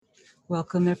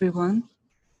Welcome everyone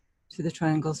to the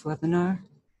Triangles webinar.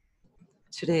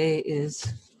 Today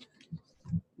is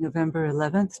November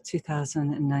 11th,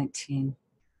 2019.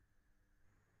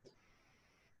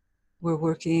 We're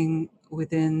working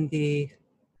within the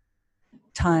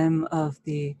time of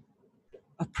the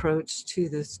approach to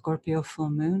the Scorpio full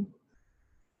moon,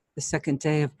 the second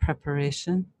day of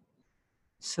preparation.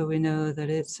 So we know that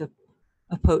it's a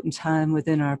potent time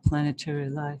within our planetary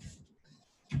life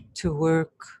to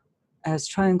work as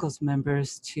Triangles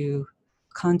members to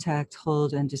contact,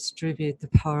 hold, and distribute the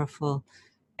powerful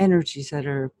energies that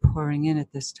are pouring in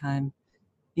at this time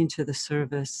into the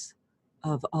service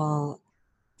of all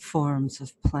forms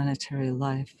of planetary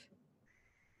life.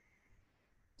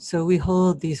 So we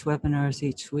hold these webinars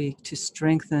each week to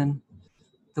strengthen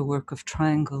the work of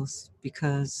Triangles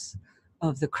because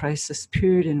of the crisis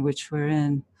period in which we're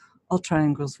in. All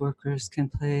Triangles workers can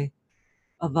play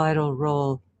a vital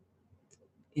role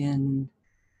in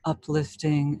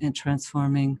uplifting and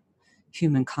transforming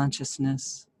human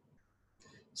consciousness.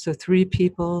 So 3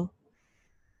 people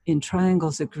in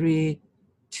Triangles agree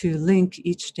to link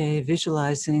each day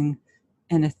visualizing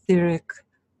an etheric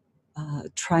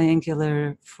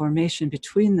triangular formation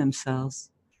between themselves,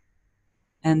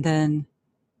 and then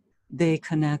they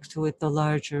connect with the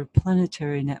larger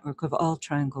planetary network of all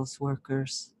Triangles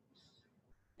workers.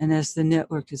 And as the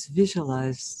network is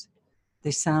visualized, they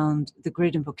sound the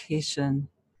great invocation,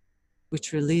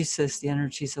 which releases the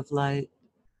energies of light,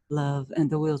 love, and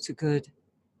the will to good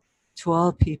to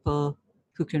all people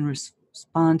who can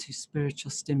respond to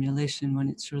spiritual stimulation when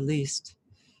it's released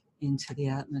into the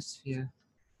atmosphere.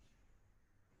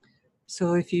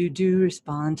 So if you do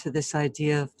respond to this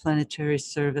idea of planetary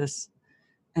service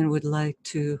and would like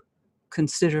to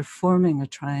consider forming a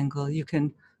triangle, you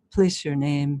can place your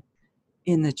name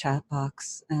in the chat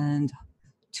box and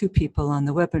 2 people on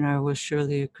the webinar will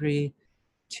surely agree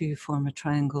to form a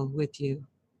triangle with you.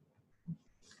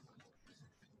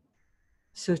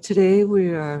 So today we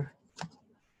are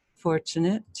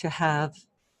fortunate to have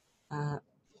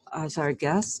as our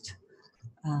guest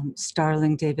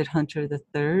Starling David Hunter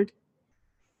III,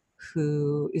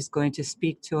 who is going to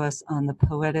speak to us on the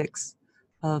poetics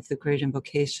of the Great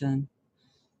Invocation.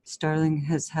 Starling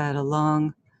has had a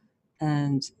long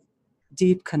and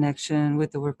deep connection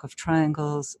with the work of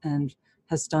Triangles and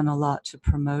has done a lot to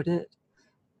promote it.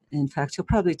 In fact, he'll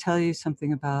probably tell you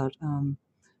something about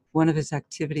one of his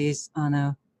activities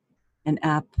on an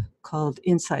app called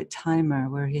Insight Timer,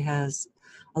 where he has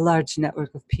a large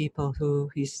network of people who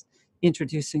he's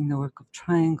introducing the work of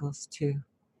Triangles to.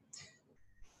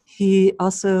 He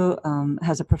also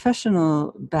has a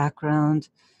professional background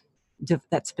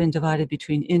that's been divided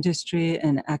between industry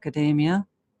and academia.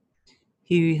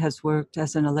 He has worked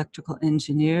as an electrical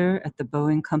engineer at the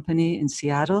Boeing Company in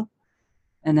Seattle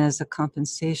and as a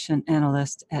compensation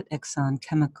analyst at Exxon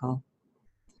Chemical.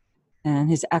 And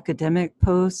his academic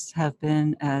posts have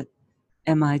been at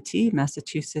MIT,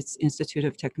 Massachusetts Institute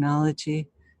of Technology,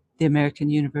 the American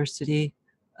University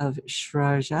of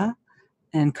Sharjah,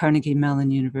 and Carnegie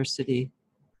Mellon University.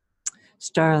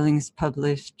 Starling's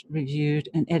published, reviewed,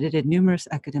 and edited numerous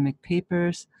academic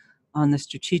papers on the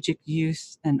strategic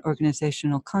use and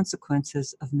organizational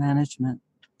consequences of management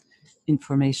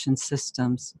information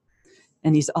systems.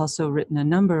 And he's also written a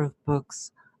number of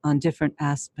books on different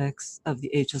aspects of the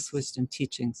Ageless Wisdom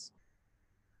teachings.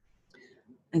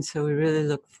 And so we really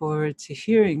look forward to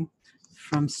hearing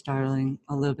from Starling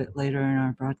a little bit later in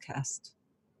our broadcast.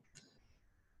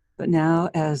 But now,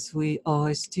 as we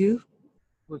always do,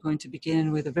 we're going to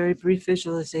begin with a very brief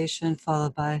visualization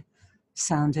followed by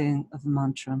sounding of the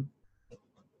mantra.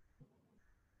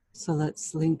 So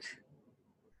let's link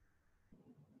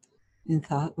in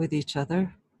thought with each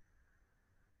other,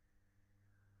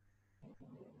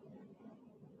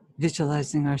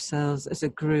 visualizing ourselves as a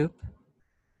group,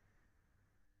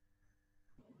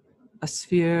 a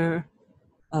sphere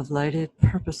of lighted,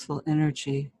 purposeful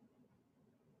energy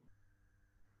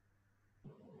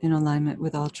in alignment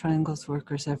with all Triangles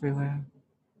workers everywhere.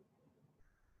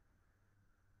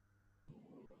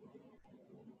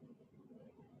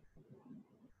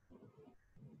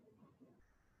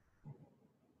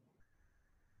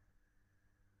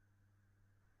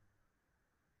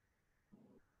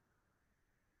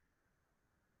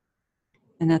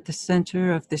 And at the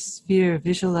center of this sphere,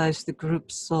 visualize the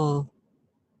group soul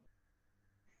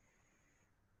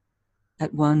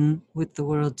at one with the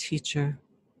world teacher,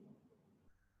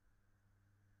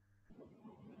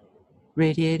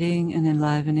 radiating and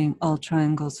enlivening all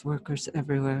Triangles workers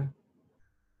everywhere.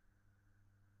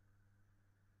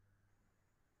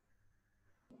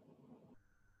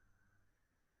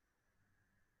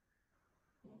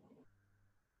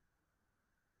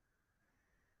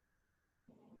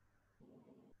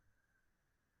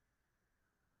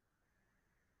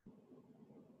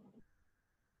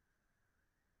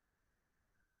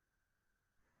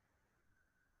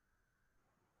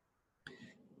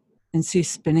 and see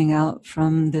spinning out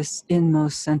from this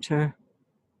inmost center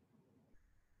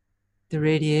the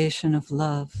radiation of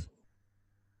love,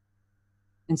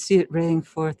 and see it raying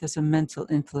forth as a mental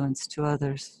influence to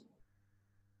others.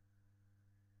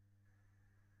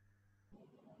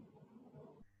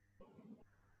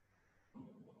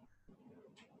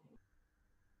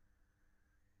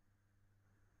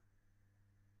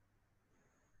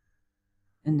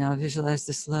 And now visualize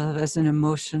this love as an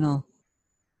emotional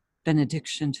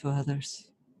benediction to others.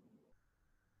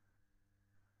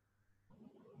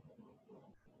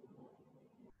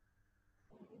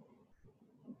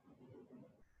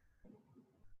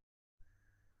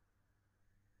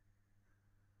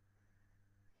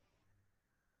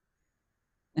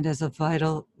 And as a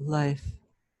vital life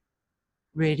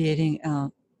radiating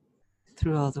out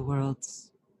through all the worlds.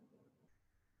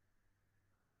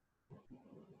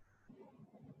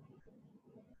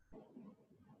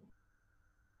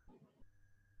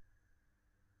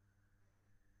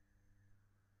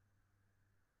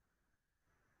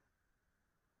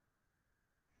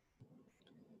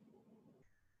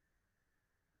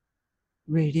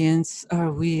 Radiance are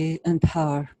we and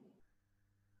power.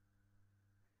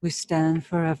 We stand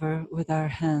forever with our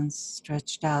hands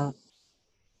stretched out,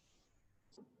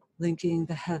 linking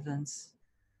the heavens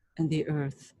and the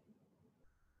earth,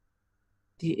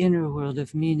 the inner world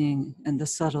of meaning and the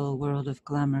subtle world of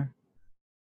glamour.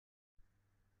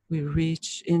 We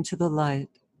reach into the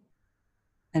light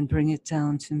and bring it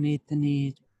down to meet the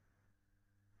need.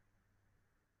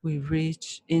 We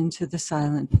reach into the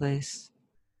silent place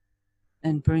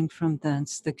and bring from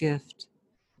thence the gift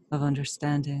of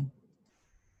understanding.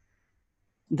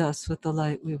 Thus with the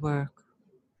light we work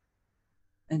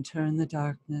and turn the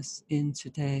darkness into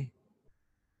day.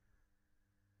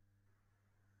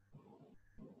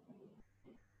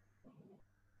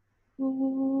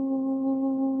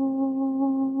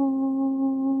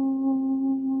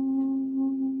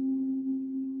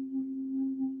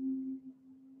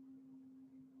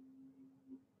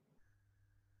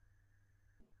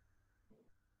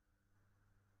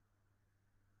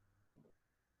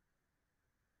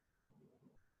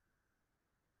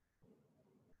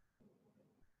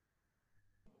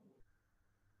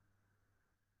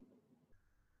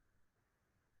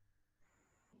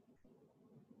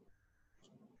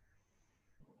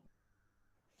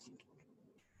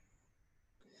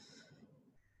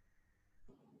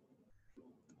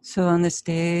 So on this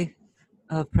day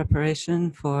of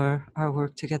preparation for our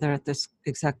work together at this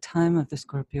exact time of the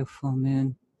Scorpio full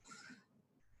moon,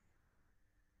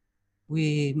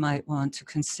 we might want to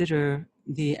consider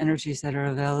the energies that are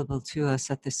available to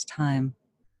us at this time.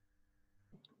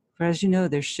 For as you know,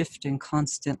 they're shifting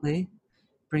constantly,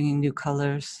 bringing new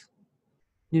colors,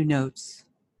 new notes,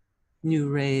 new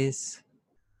rays,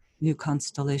 new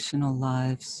constellational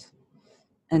lives,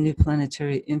 and new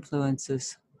planetary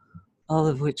influences, all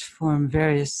of which form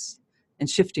various and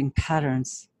shifting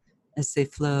patterns as they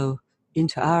flow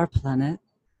into our planet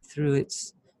through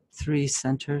its three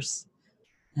centers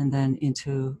and then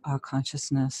into our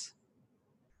consciousness.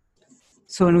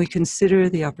 So when we consider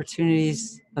the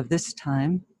opportunities of this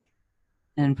time,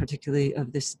 and particularly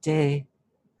of this day,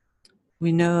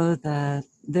 we know that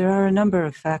there are a number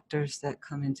of factors that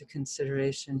come into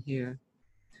consideration here.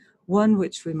 One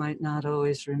which we might not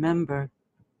always remember,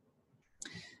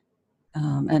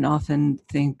 and often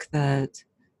think that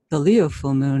the Leo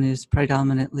full moon is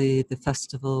predominantly the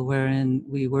festival wherein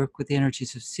we work with the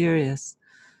energies of Sirius.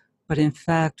 But in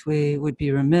fact, we would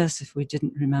be remiss if we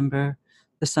didn't remember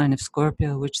the sign of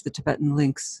Scorpio, which the Tibetan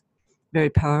links very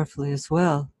powerfully as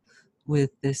well with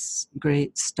this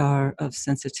great star of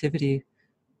sensitivity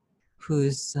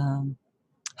whose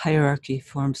hierarchy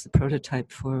forms the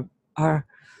prototype for our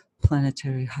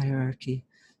planetary hierarchy.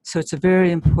 So it's a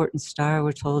very important star.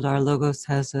 We're told our Logos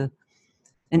has an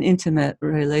intimate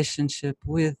relationship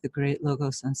with the great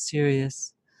Logos on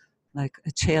Sirius, like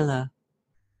a chela,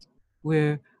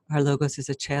 where our Logos is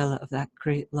a chela of that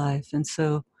great life. And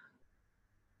so,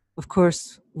 of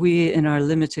course, we in our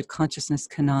limited consciousness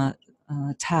cannot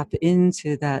tap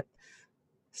into that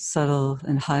subtle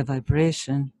and high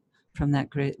vibration from that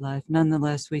great life.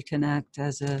 Nonetheless, we can act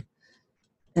as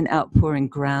an outpouring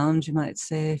ground, you might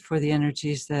say, for the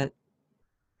energies that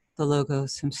the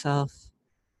Logos himself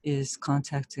is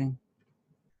contacting.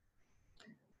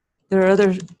 There are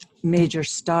other major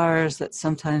stars that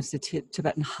sometimes the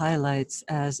Tibetan highlights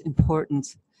as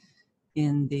important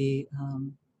in the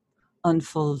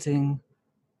unfolding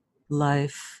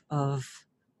life of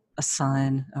a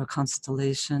sign or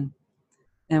constellation.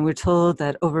 And we're told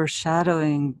that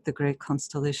overshadowing the great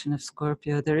constellation of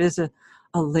Scorpio, there is a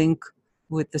link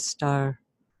with the star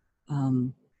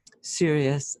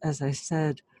Sirius, as I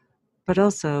said, but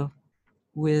also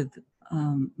with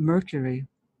Mercury.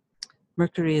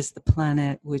 Mercury is the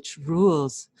planet which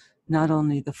rules not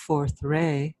only the fourth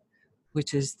ray,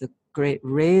 which is the great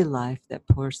ray life that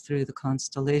pours through the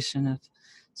constellation of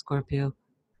Scorpio,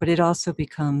 but it also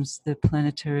becomes the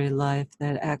planetary life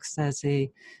that acts as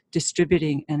a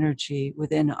distributing energy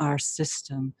within our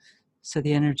system. So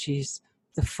the energies,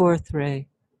 the fourth ray,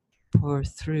 pour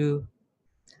through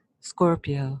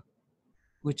Scorpio,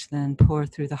 which then pour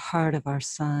through the heart of our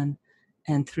sun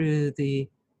and through the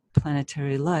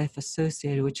planetary life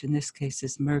associated, which in this case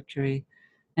is Mercury.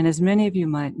 And as many of you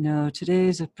might know, today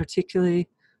is a particularly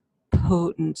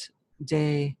potent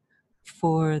day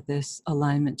for this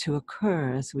alignment to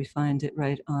occur, as we find it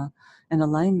right on an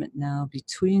alignment now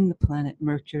between the planet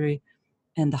Mercury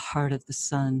and the heart of the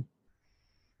sun.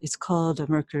 It's called a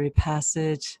Mercury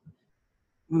passage.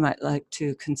 We might like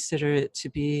to consider it to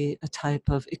be a type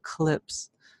of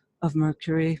eclipse of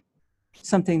Mercury,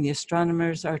 something the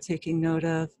astronomers are taking note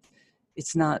of.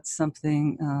 It's not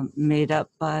something made up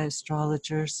by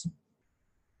astrologers.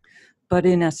 But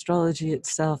in astrology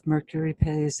itself, Mercury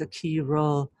plays a key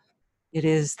role. It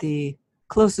is the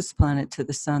closest planet to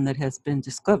the sun that has been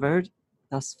discovered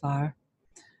thus far.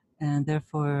 And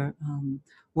therefore,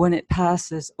 when it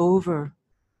passes over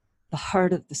the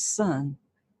heart of the sun,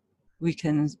 we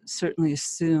can certainly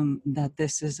assume that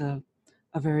this is a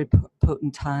very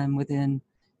potent time within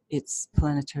its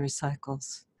planetary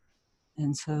cycles.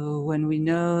 And so when we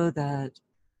know that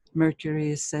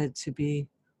Mercury is said to be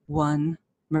one,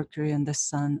 Mercury and the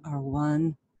sun are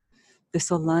one, this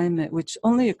alignment, which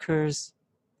only occurs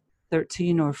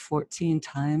 13 or 14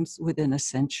 times within a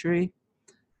century,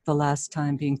 the last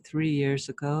time being 3 years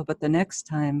ago, but the next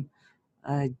time,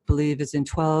 I believe, is in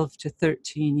 12 to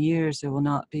 13 years. There will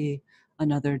not be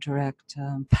another direct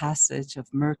passage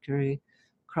of Mercury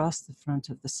across the front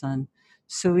of the sun.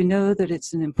 So we know that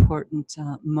it's an important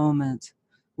moment.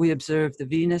 We observe the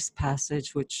Venus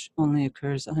passage, which only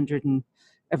occurs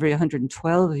every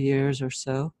 112 years or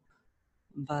so,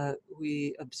 but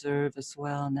we observe as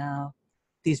well now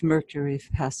these Mercury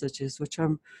passages, which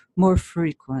are more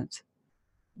frequent.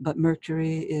 But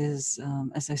Mercury is,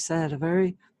 as I said, a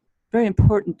very, very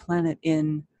important planet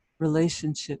in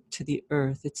relationship to the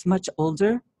Earth. It's much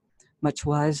older, much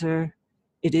wiser.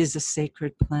 It is a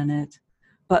sacred planet.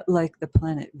 But like the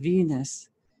planet Venus,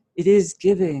 it is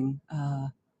giving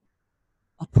a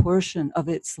portion of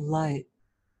its light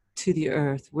to the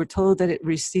Earth. We're told that it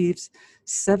receives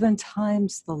 7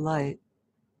 times the light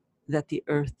that the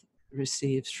Earth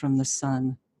receives from the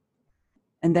sun,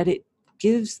 and that it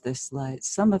gives this light,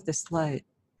 some of this light,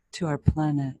 to our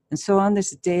planet. And so on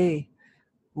this day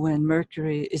when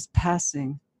Mercury is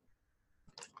passing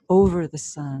over the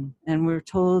sun, and we're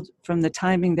told from the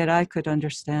timing that I could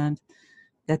understand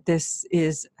that this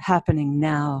is happening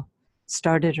now,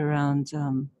 started around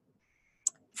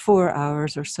 4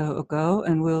 hours or so ago,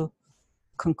 and will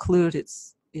conclude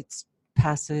its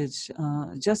passage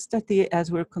just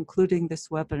as we're concluding this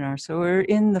webinar. So we're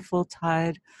in the full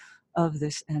tide of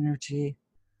this energy,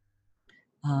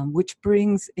 which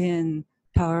brings in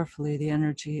powerfully the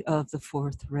energy of the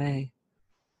fourth ray,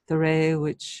 the ray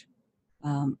which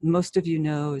most of you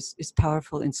know is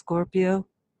powerful in Scorpio.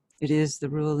 It is the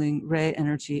ruling ray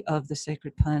energy of the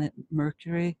sacred planet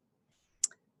Mercury.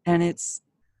 And it's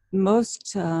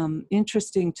most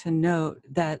interesting to note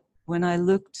that when I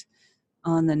looked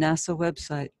on the NASA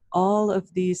website, all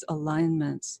of these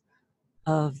alignments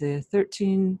of the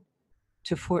 13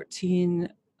 to 14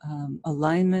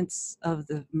 alignments of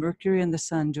the Mercury and the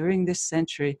Sun during this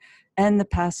century and the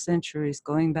past centuries,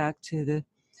 going back to the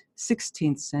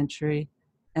 16th century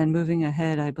and moving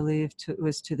ahead, I believe,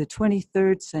 was to the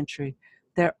 23rd century.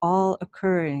 They're all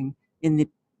occurring in the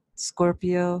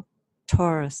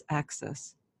Scorpio-Taurus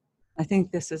axis. I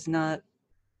think this is not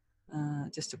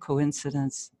just a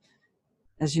coincidence.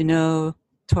 As you know,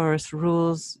 Taurus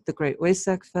rules the Great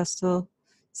Wesak Festival.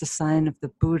 It's a sign of the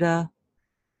Buddha.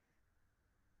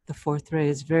 The fourth ray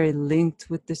is very linked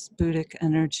with this Buddhic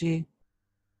energy.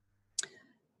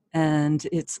 And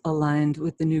it's aligned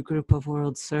with the new group of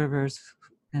world servers.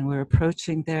 And we're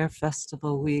approaching their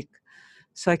festival week.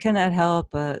 So I cannot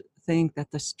help but think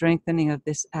that the strengthening of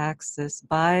this axis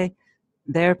by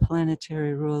their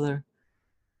planetary ruler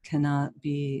cannot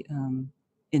be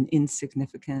an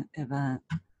insignificant event.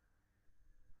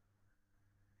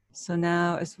 So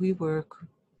now as we work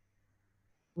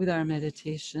with our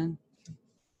meditation,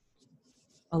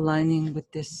 aligning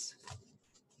with this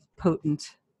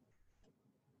potent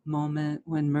moment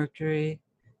when Mercury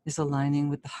is aligning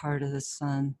with the heart of the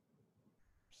sun,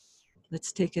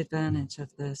 Let's take advantage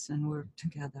of this and work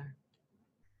together.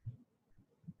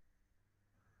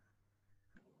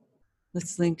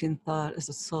 Let's link in thought as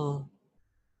a soul,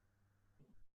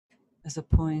 as a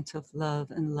point of love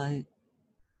and light,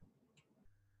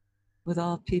 with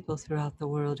all people throughout the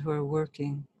world who are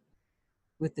working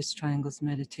with this Triangles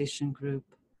Meditation group.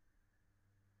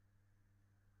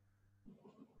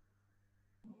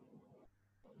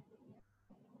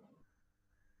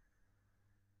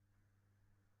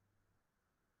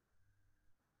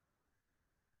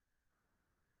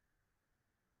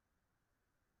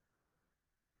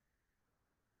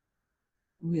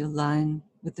 We align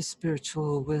with the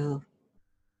spiritual will.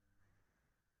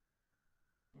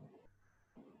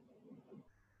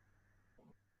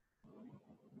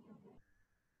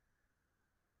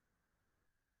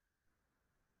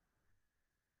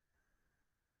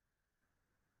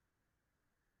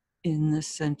 In the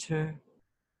center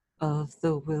of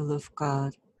the will of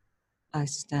God, I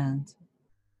stand.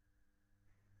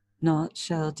 Naught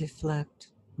shall deflect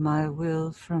my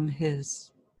will from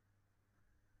His.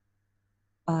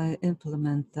 I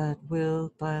implement that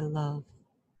will by love.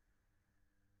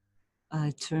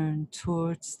 I turn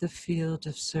towards the field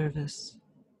of service.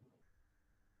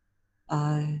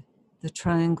 I, the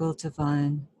triangle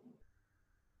divine,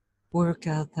 work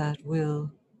out that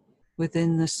will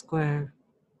within the square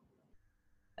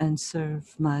and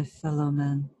serve my fellow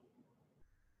men.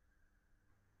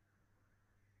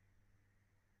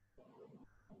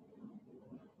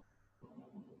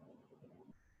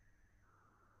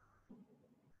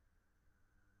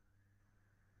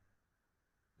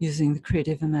 Using the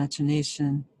creative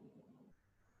imagination,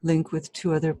 link with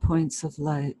two other points of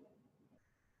light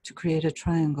to create a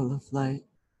triangle of light.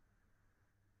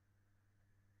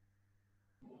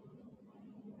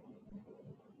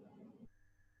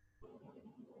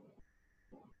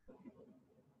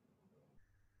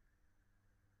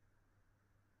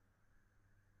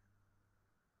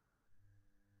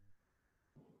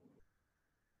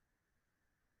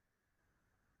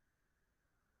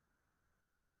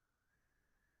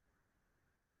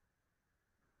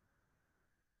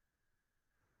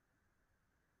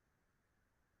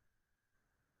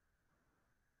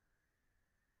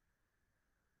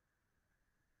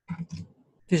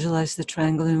 Visualize the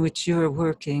triangle in which you are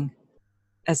working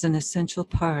as an essential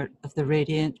part of the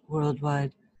radiant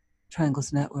worldwide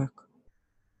Triangles Network.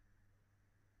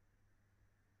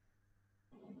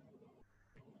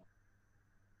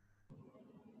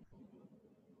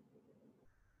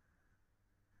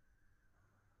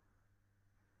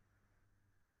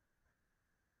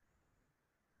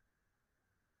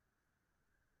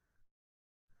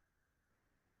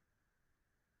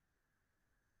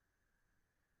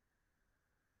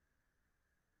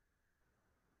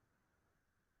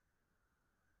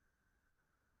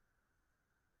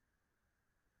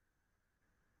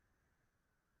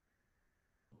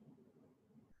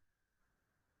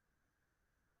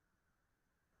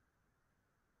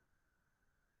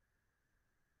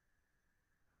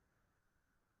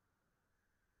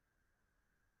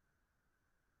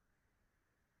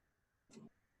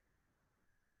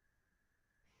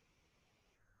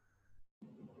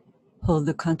 Hold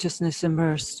the consciousness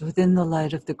immersed within the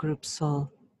light of the group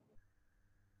soul,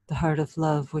 the heart of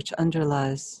love which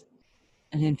underlies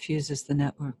and infuses the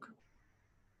network.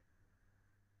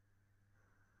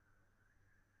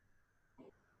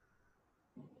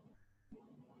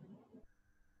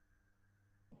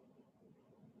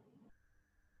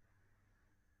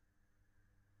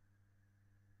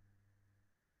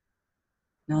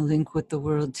 Now link with the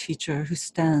world teacher who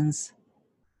stands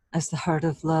as the heart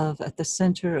of love at the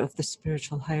center of the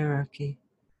spiritual hierarchy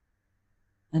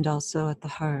and also at the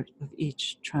heart of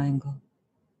each triangle.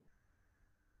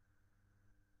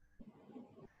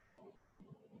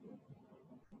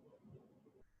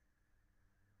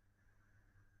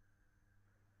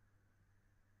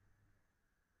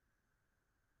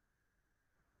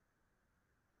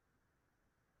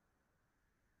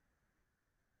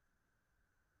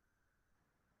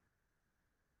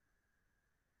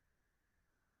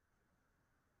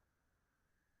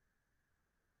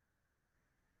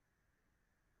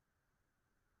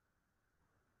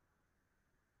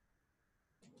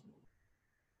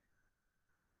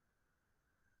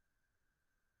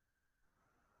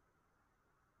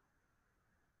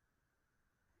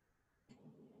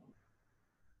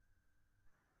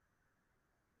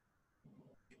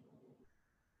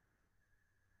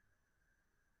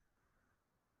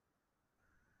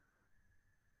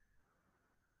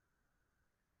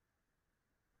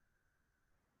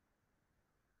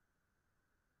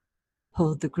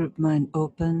 Hold the group mind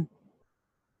open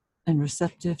and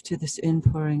receptive to this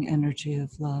inpouring energy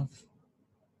of love.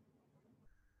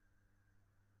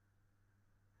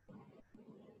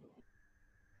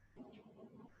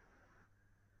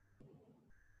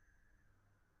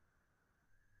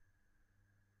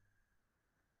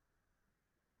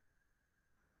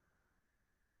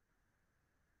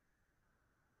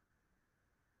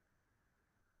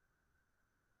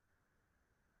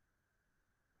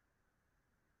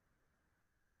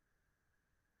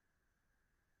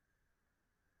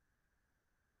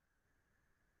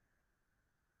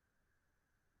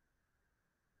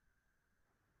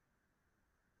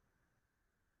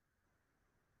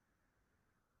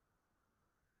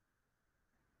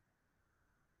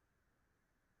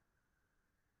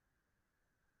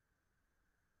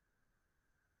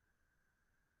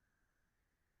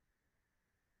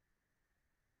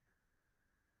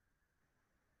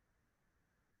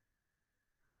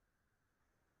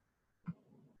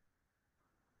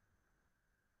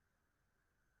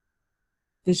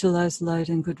 Visualize light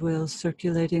and goodwill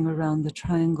circulating around the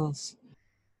triangles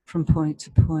from point to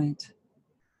point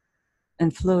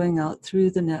and flowing out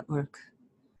through the network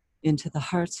into the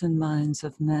hearts and minds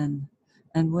of men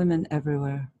and women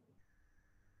everywhere,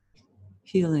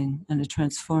 healing and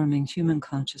transforming human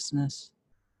consciousness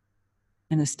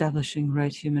and establishing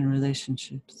right human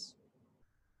relationships.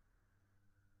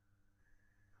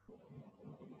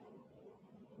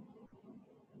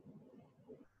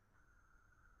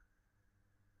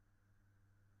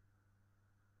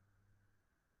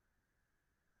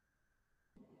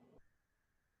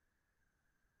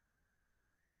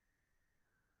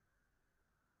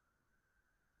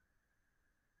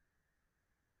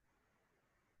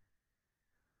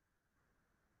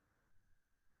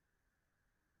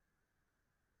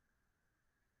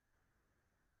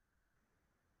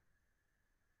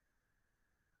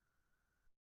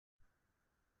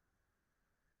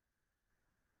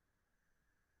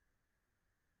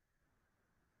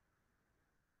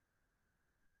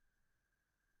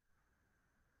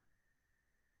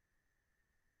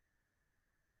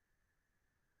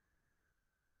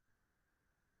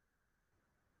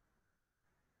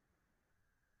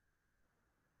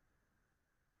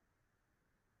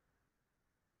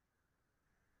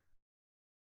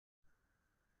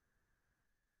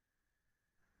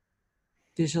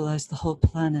 Visualize the whole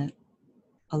planet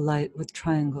alight with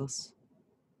triangles.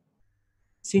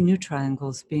 See new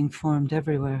triangles being formed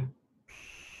everywhere.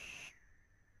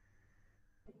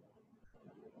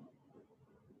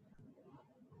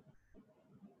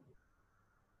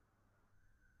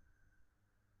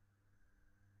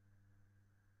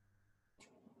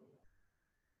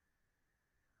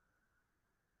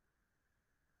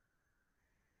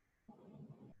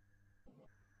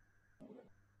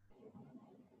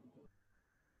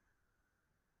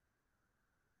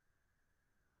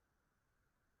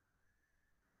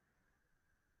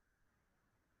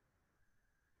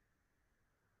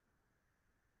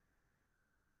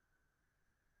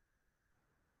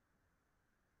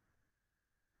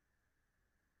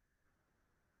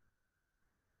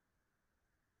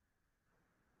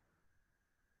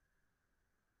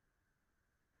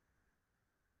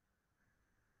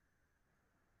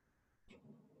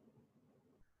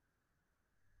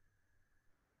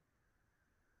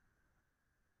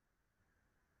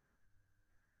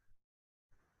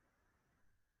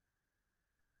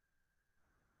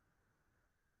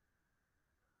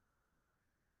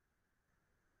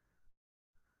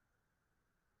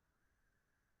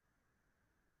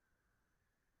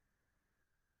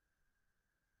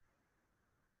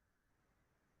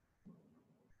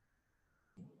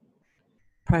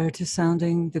 Prior to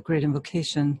sounding the great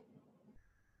invocation,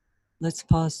 let's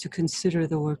pause to consider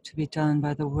the work to be done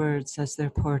by the words as they're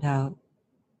poured out.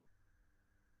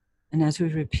 And as we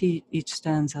repeat each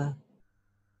stanza,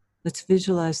 let's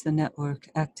visualize the network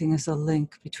acting as a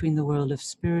link between the world of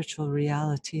spiritual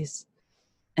realities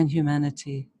and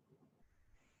humanity,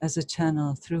 as a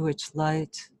channel through which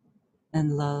light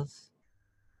and love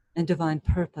and divine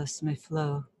purpose may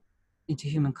flow into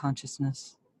human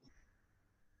consciousness.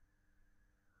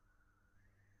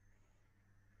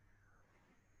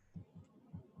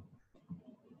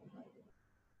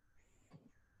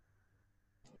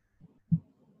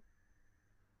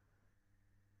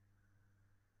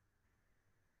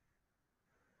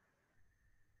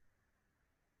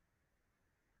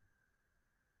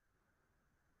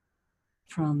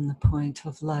 From the point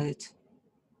of light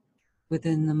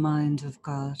within the mind of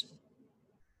God,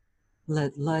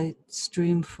 let light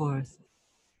stream forth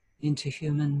into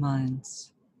human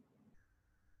minds.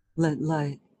 Let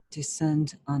light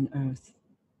descend on earth.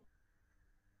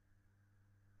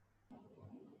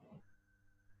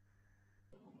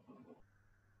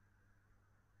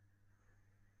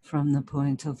 From the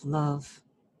point of love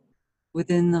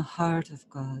within the heart of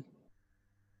God,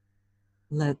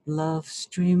 let love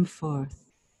stream forth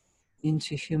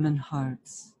into human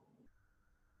hearts.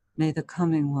 May the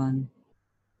coming one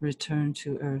return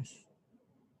to earth.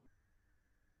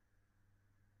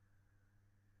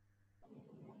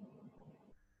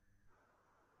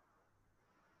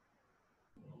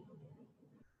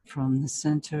 From the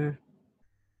center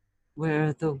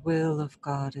where the will of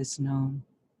God is known,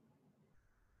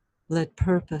 let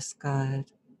purpose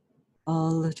guide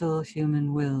all little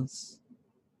human wills,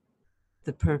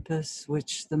 the purpose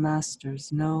which the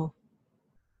masters know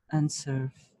and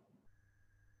serve.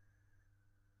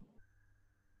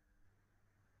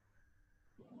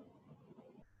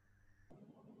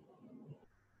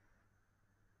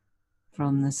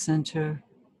 From the center,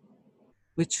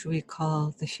 which we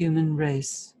call the human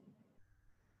race,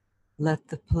 let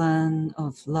the plan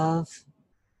of love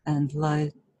and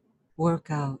light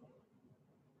work out,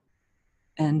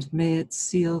 and may it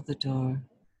seal the door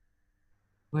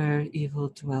where evil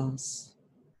dwells.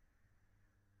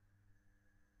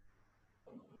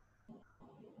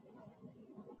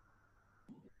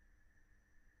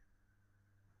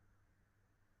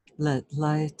 Let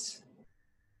light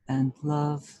and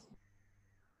love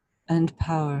and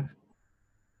power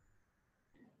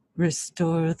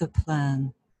restore the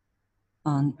plan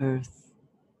on earth.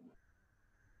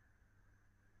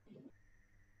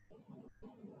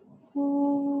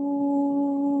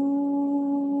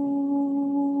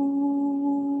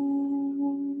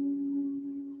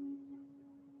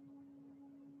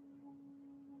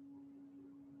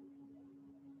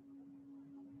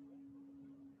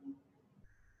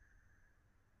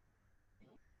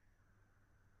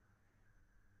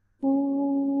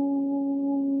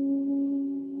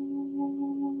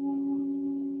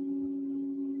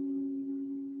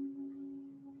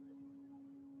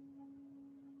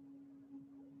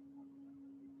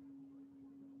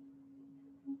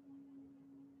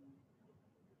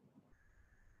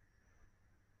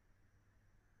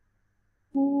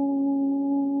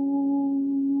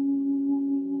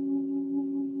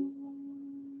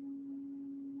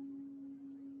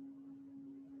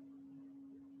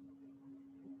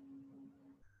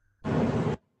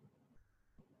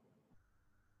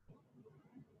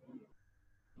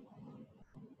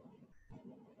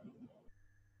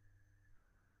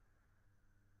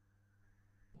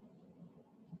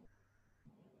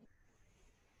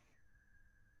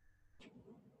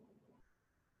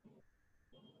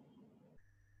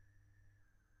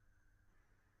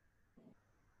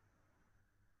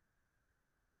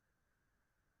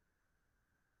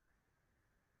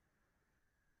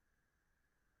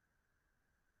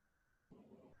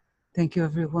 Thank you,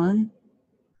 everyone.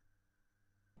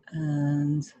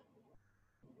 And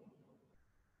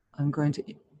I'm going to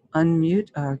unmute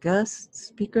our guest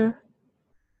speaker.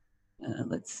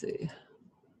 Let's see.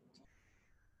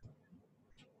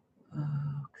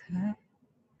 Okay.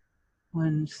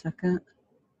 1 second.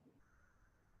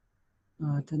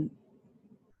 Oh, it didn't.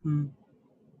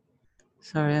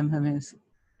 Sorry, I'm having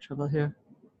trouble here.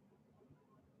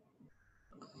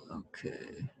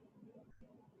 Okay.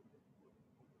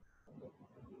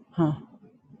 Huh.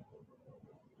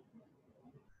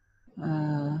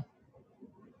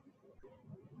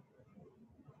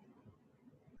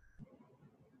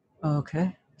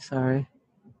 Okay. Sorry.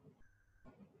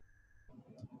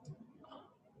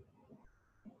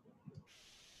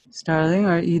 Starling,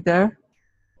 are you there?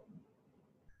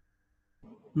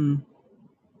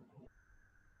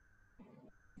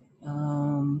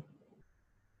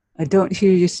 I don't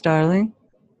hear you, Starling.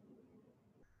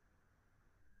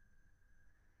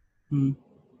 I'm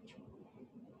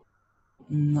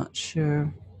not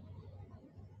sure.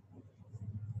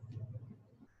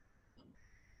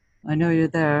 I know you're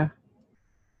there.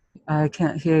 I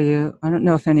can't hear you. I don't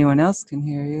know if anyone else can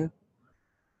hear you,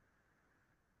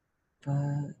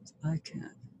 but I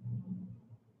can't.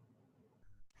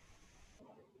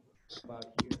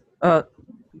 Oh,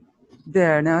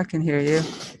 there, now I can hear you.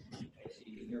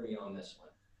 You can hear me on this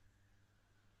one.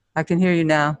 I can hear you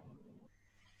now.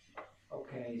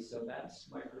 Okay, so that's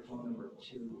microphone number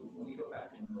 2. Let me go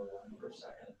back to number 1 for a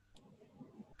second.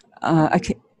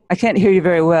 I can't hear you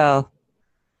very well.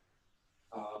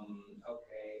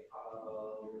 Okay,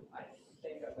 I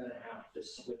think I'm gonna have to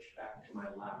switch back to my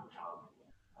laptop.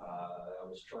 I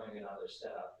was trying another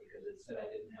setup because it said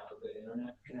I didn't have a good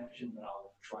internet connection, but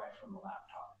I'll try from the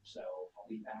laptop. So I'll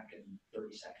be back in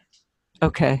 30 seconds.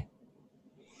 Okay.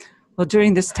 Well,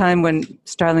 during this time when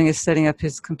Starling is setting up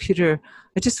his computer,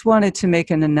 I just wanted to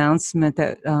make an announcement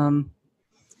that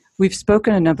we've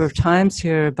spoken a number of times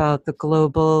here about the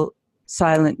Global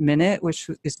Silent Minute, which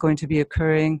is going to be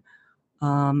occurring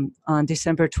on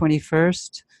December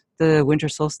 21st, the winter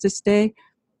solstice day.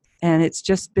 And it's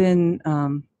just been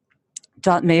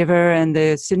Dot Maver and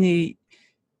the Sydney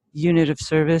Unit of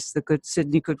Service, the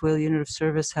Sydney Goodwill Unit of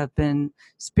Service, have been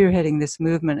spearheading this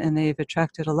movement, and they've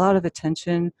attracted a lot of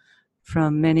attention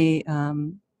from many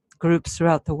groups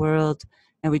throughout the world.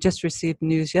 And we just received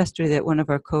news yesterday that one of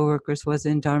our coworkers was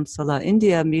in Dharamsala,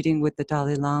 India, meeting with the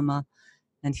Dalai Lama,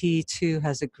 and he too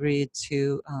has agreed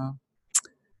to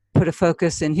put a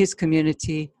focus in his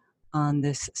community on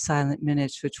this silent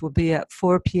minute, which will be at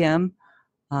 4 p.m.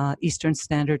 Eastern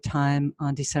Standard Time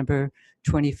on December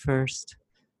 21st.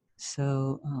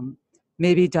 So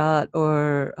maybe Dot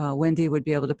or Wendy would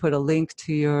be able to put a link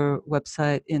to your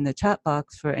website in the chat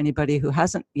box for anybody who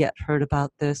hasn't yet heard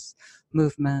about this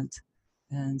movement,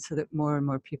 and so that more and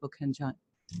more people can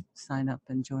sign up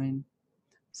and join.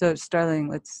 So Starling,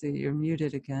 let's see, you're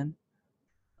muted again.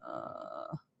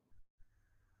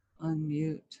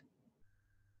 Unmute.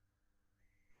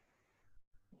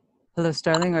 Hello,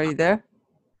 Starling, are you there?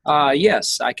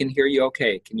 Yes, I can hear you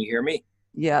okay. Can you hear me?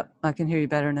 Yep, I can hear you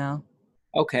better now.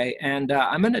 Okay, and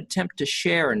I'm going to attempt to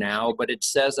share now, but it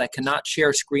says I cannot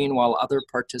share screen while other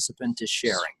participant is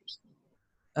sharing.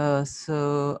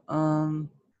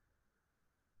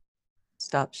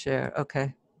 Stop share.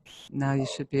 Okay, now you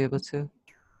should be able to.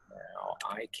 Now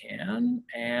I can,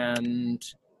 and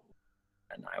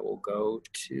I will go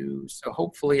to, so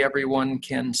hopefully everyone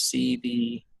can see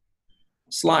the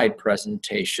slide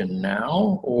presentation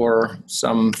now, or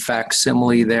some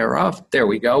facsimile thereof. There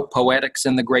we go, Poetics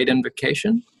and the Great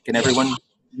Invocation. Can everyone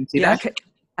see that?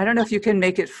 I don't know if you can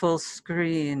make it full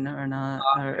screen or not,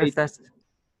 or if that's...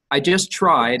 I just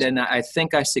tried, and I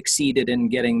think I succeeded in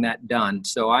getting that done.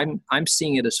 So I'm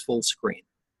seeing it as full screen.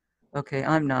 Okay,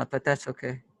 I'm not, but that's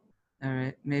okay. All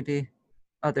right, maybe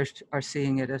others are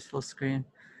seeing it as full screen.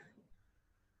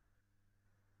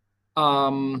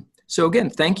 So again,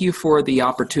 thank you for the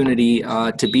opportunity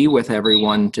to be with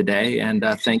everyone today, and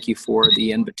thank you for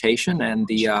the invitation and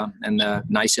the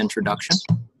nice introduction.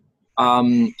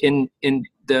 In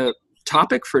the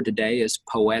topic for today is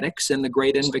Poetics and the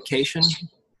Great Invocation.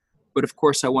 But of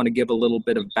course, I want to give a little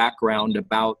bit of background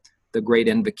about the Great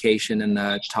Invocation and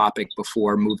the topic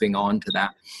before moving on to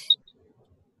that.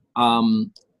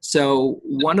 So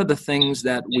one of the things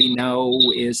that we know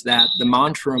is that the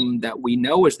mantram that we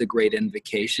know as the Great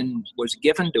Invocation was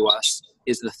given to us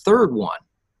is the third one,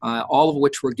 all of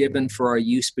which were given for our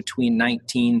use between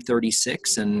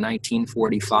 1936 and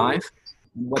 1945.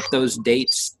 What those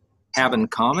dates have in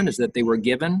common is that they were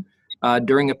given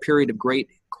during a period of great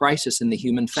crisis in the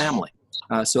human family.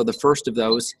 So the first of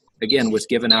those, again, was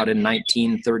given out in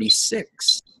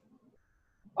 1936.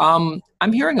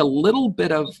 I'm hearing a little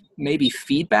bit of maybe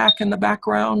feedback in the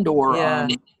background, or yeah,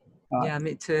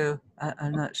 me too.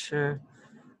 I'm not sure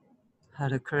how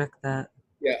to correct that.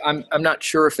 Yeah, I'm not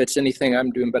sure if it's anything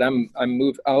I'm doing, but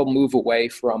I'll move away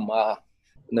from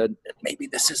maybe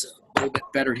this is a little bit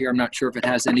better here. I'm not sure if it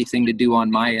has anything to do on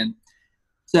my end.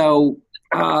 So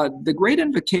the Great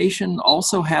Invocation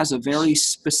also has a very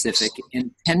specific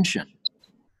intention.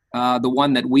 The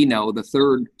one that we know, the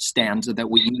third stanza that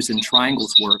we use in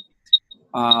Triangle's work.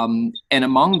 And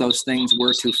among those things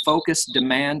were to focus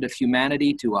demand of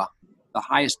humanity to the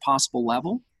highest possible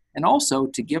level, and also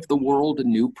to give the world a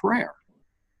new prayer.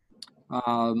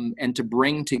 And to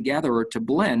bring together or to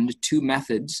blend two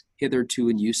methods hitherto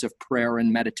in use of prayer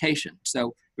and meditation.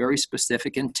 So very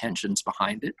specific intentions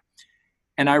behind it.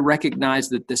 And I recognize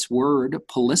that this word,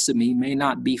 polysemy, may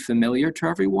not be familiar to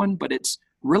everyone, but it's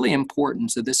really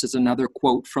important. So this is another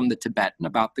quote from the Tibetan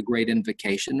about the Great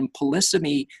Invocation. And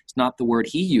polysemy is not the word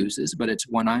he uses, but it's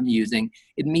one I'm using.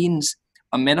 It means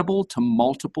amenable to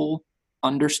multiple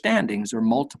understandings or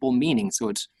multiple meanings. So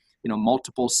it's,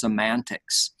 multiple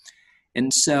semantics.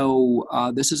 And so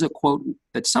this is a quote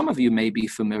that some of you may be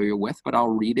familiar with, but I'll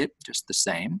read it just the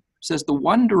same. It says, "The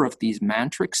wonder of these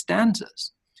mantric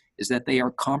stanzas is that they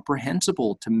are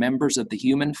comprehensible to members of the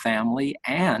human family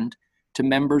and to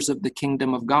members of the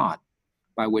kingdom of God,"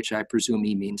 by which I presume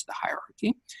he means the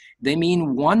hierarchy. "They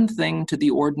mean one thing to the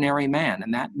ordinary man,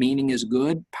 and that meaning is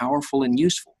good, powerful, and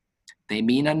useful. They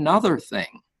mean another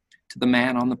thing to the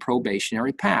man on the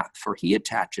probationary path, for he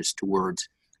attaches to words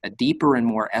a deeper and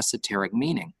more esoteric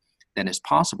meaning than is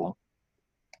possible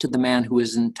to the man who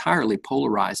is entirely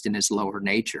polarized in his lower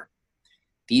nature.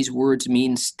 These words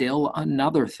mean still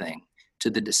another thing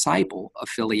to the disciple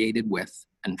affiliated with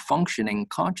and functioning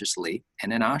consciously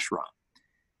in an ashram.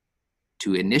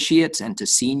 To initiates and to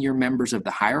senior members of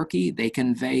the hierarchy, they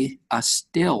convey a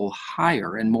still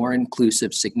higher and more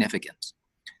inclusive significance."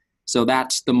 So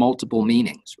that's the multiple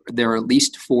meanings. There are at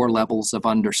least 4 levels of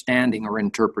understanding or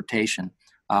interpretation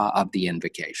of the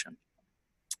invocation.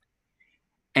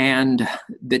 And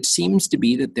that seems to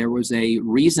be that there was a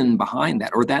reason behind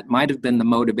that, or that might have been the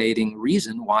motivating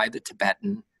reason why the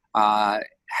Tibetan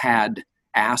had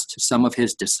asked some of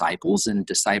his disciples in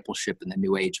Discipleship in the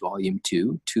New Age, Volume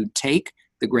 2, to take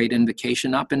the Great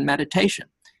Invocation up in meditation.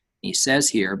 He says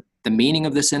here, "The meaning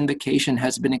of this invocation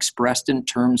has been expressed in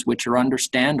terms which are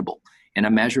understandable in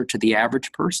a measure to the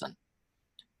average person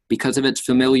because of its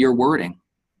familiar wording.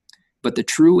 But the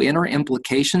true inner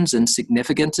implications and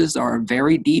significances are of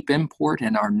very deep import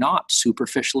and are not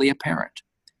superficially apparent.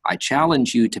 I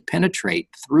challenge you to penetrate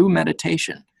through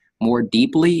meditation more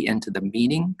deeply into the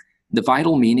meaning, the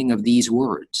vital meaning of these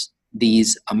words,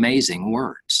 these amazing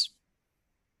words."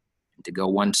 And to go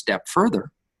one step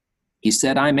further, He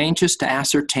said, I'm anxious to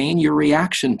ascertain your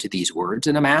reaction to these words,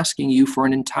 and I'm asking you for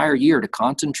an entire year to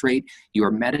concentrate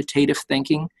your meditative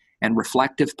thinking and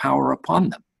reflective power upon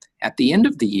them. At the end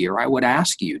of the year, I would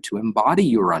ask you to embody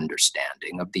your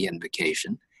understanding of the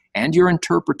invocation and your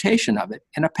interpretation of it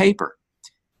in a paper.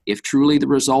 If truly the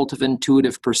result of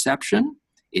intuitive perception,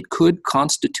 it could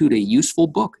constitute a useful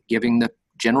book, giving the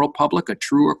general public a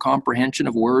truer comprehension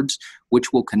of words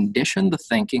which will condition the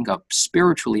thinking of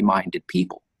spiritually minded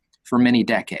people for many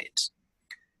decades.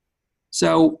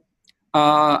 So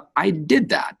I did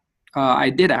that. I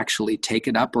did actually take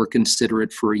it up or consider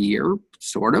it for a year,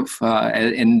 sort of,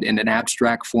 in an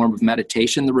abstract form of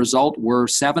meditation. The result were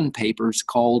 7 papers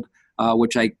called, to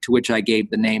which I gave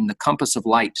the name the Compass of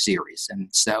Light series. And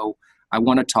so I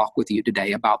want to talk with you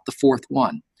today about the 4th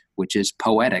one, which is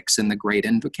Poetics in the Great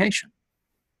Invocation.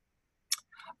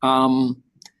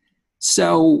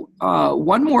 So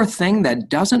one more thing that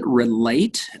doesn't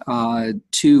relate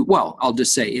to, well, I'll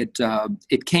just say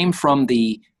it came from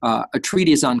a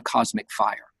treatise on cosmic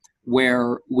fire,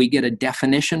 where we get a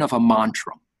definition of a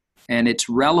mantram. And it's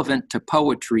relevant to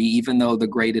poetry, even though the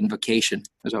Great Invocation,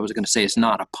 as I was going to say, is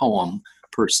not a poem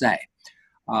per se.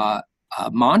 A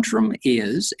mantram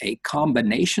is a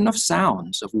combination of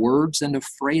sounds, of words, and of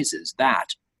phrases that,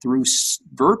 through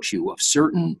virtue of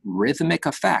certain rhythmic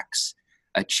effects,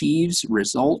 achieves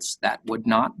results that would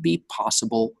not be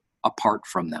possible apart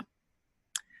from them.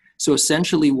 So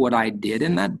essentially what I did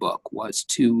in that book was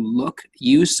to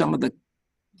use some of the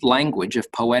language of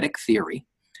poetic theory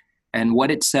and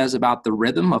what it says about the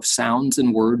rhythm of sounds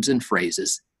and words and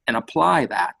phrases, and apply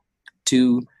that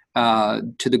to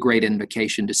the Great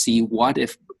Invocation to see what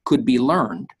if could be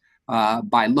learned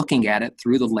by looking at it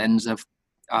through the lens of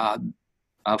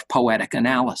poetic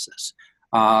analysis.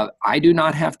 I do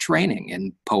not have training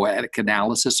in poetic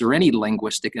analysis or any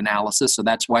linguistic analysis, so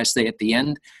that's why I say at the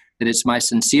end that it's my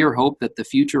sincere hope that the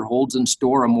future holds in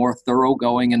store a more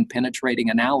thoroughgoing and penetrating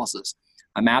analysis.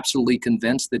 I'm absolutely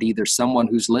convinced that either someone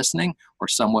who's listening or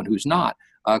someone who's not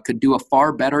could do a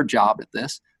far better job at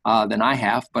this than I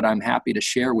have, but I'm happy to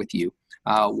share with you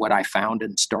what I found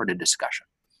and start a discussion.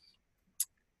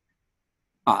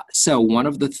 So one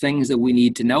of the things that we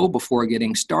need to know before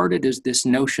getting started is this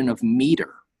notion of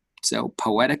meter. So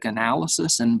poetic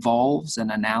analysis involves an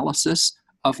analysis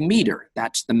of meter.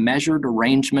 That's the measured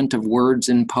arrangement of words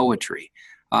in poetry,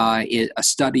 a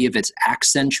study of its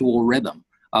accentual rhythm,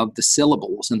 of the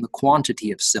syllables and the quantity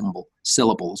of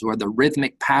syllables, or the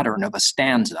rhythmic pattern of a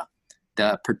stanza,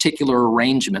 the particular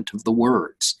arrangement of the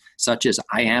words, such as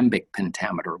iambic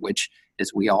pentameter, which,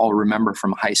 as we all remember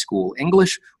from high school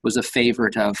English, was a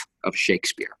favorite of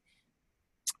Shakespeare.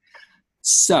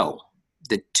 So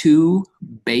the 2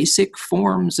 basic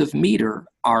forms of meter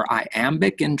are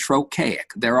iambic and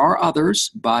trochaic. There are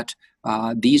others, but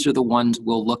these are the ones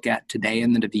we'll look at today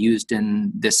and that have used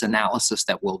in this analysis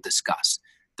that we'll discuss.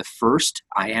 The first,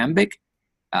 iambic,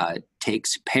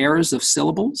 takes pairs of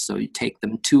syllables, so you take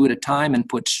them 2 at a time and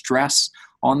put stress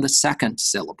on the second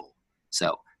syllable.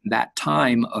 So, that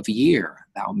time of year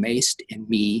thou mayst in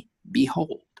me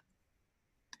behold.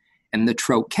 And the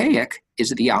trochaic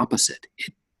is the opposite.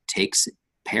 It takes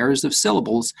pairs of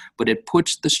syllables, but it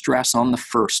puts the stress on the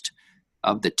first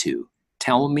of the 2.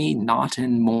 Tell me not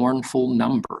in mournful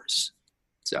numbers.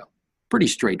 So, pretty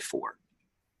straightforward.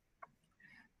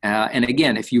 And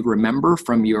again, if you remember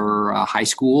from your high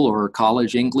school or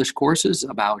college English courses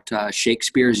about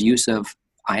Shakespeare's use of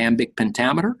iambic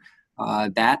pentameter,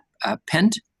 that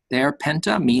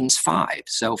penta means 5.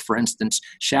 So for instance,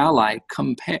 shall I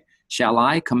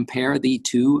compare thee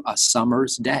to a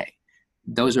summer's day?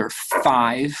 Those are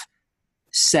 5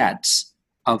 sets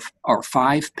of, or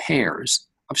 5 pairs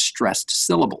of stressed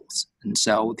syllables. And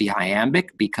so the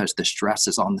iambic, because the stress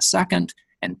is on the second,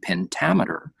 and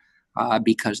pentameter,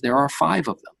 because there are 5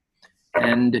 of them.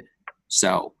 And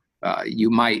so you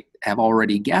might have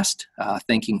already guessed,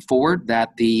 thinking forward,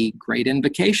 that the Great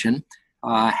Invocation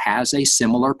has a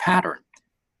similar pattern.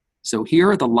 So here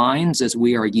are the lines as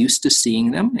we are used to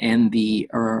seeing them in the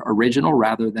original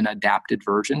rather than adapted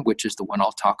version, which is the one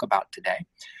I'll talk about today.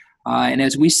 And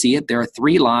as we see it, there are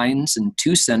 3 lines and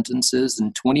 2 sentences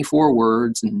and 24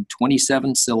 words and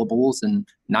 27 syllables and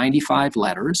 95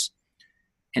 letters.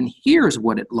 And here's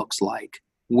what it looks like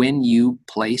when you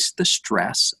place the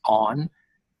stress on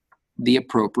the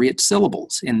appropriate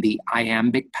syllables in the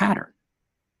iambic pattern.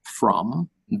 From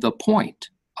the point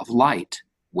of light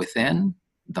within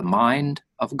the mind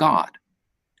of God,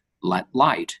 let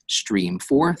light stream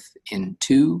forth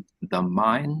into the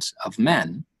minds of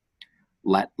men.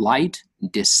 Let light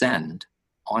descend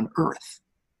on earth.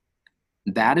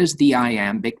 That is the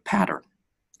iambic pattern.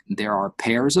 there are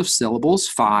pairs of syllables,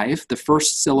 5. The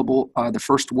first syllable, the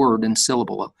first word and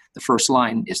syllable, the first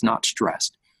line is not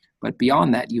stressed. But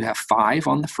beyond that, you have 5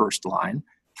 on the first line,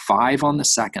 5 on the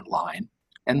second line,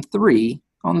 and 3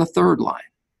 on the third line,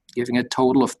 giving a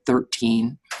total of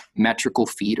 13 metrical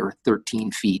feet, or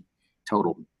 13 feet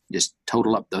total. Just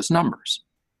total up those numbers.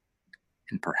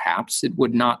 And perhaps it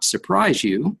would not surprise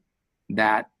you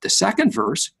that the second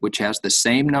verse, which has the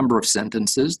same number of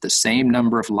sentences, the same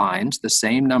number of lines, the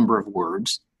same number of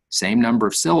words, same number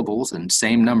of syllables, and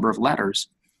same number of letters,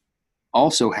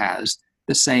 also has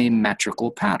the same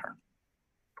metrical pattern.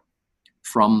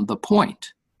 From the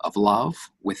point of love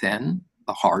within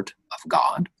the heart of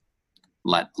God,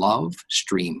 let love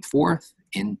stream forth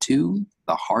into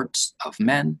the hearts of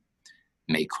men.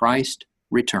 May Christ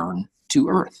return to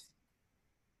earth.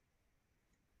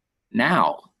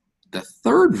 Now, the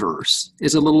third verse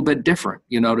is a little bit different.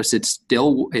 You notice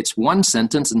it's one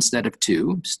sentence instead of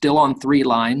 2, still on 3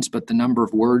 lines, but the number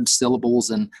of words, syllables,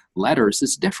 and letters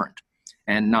is different.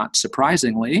 And not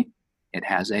surprisingly, it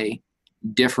has a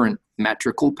different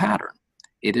metrical pattern.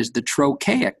 It is the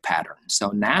trochaic pattern.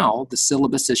 So now the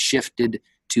syllabus has shifted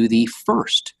to the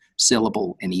first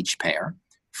syllable in each pair,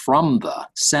 from the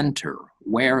center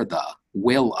where the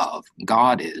will of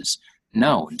God is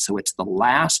known. So it's the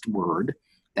last word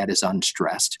that is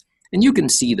unstressed, and you can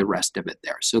see the rest of it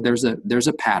there. So there's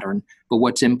a pattern, but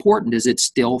what's important is it's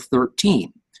still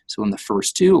 13. So in the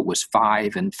first 2, it was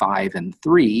 5 and 5 and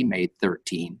 3 made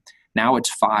 13. Now it's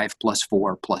 5 plus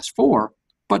 4 plus 4,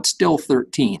 but still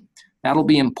 13. That'll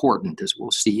be important, as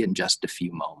we'll see in just a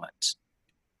few moments.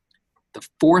 The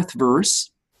fourth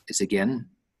verse is again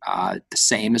the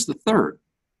same as the third.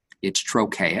 It's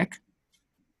trochaic,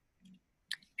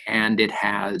 and it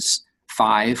has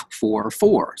 5, 4,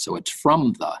 4. So it's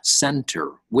from the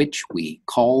center, which we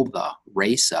call the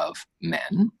race of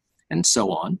men, and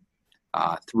so on,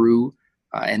 through.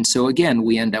 And so again,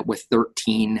 we end up with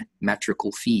 13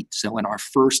 metrical feet. So in our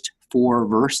first 4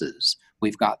 verses,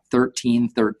 we've got 13,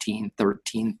 13,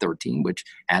 13, 13, which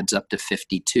adds up to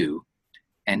 52.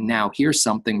 And now here's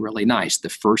something really nice. The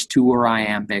first 2 are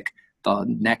iambic, the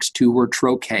next 2 were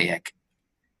trochaic.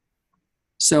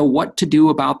 So what to do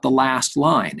about the last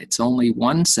line? It's only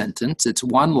one sentence, it's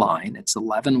one line, it's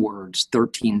 11 words,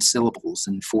 13 syllables,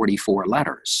 and 44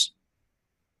 letters.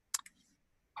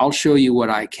 I'll show you what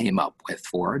I came up with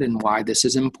for it and why this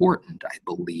is important, I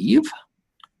believe.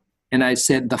 And I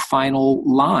said the final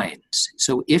lines.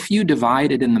 So if you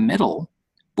divide it in the middle,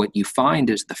 what you find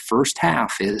is the first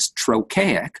half is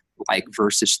trochaic, like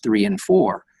verses 3 and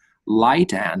 4,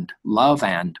 light and love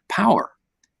and power.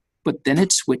 But then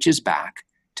it switches back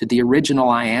to the original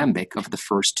iambic of the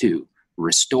first 2,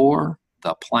 restore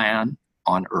the plan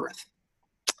on earth.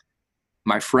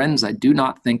 My friends, I do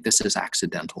not think this is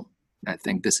accidental. I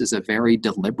think this is a very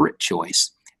deliberate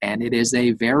choice, and it is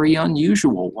a very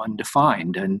unusual one to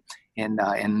find. And in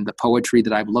the poetry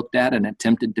that I've looked at and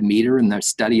attempted to meter in the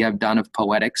study I've done of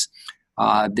poetics,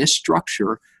 this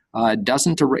structure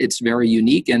it's very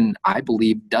unique, and I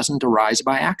believe doesn't arise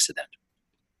by accident.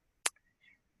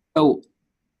 So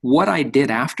what I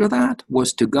did after that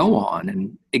was to go on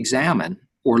and examine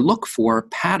or look for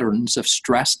patterns of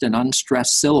stressed and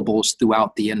unstressed syllables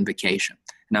throughout the invocation.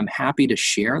 And I'm happy to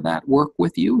share that work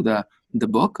with you, the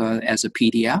book as a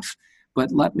PDF.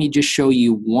 But let me just show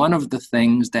you one of the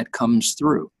things that comes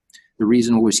through. The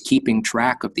reason I was keeping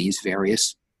track of these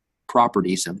various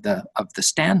properties of the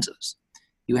stanzas.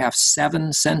 You have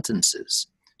 7 sentences.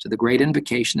 So the Great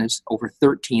Invocation is over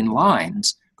 13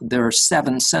 lines, but there are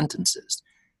 7 sentences.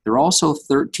 There are also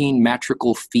 13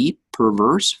 metrical feet per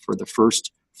verse for the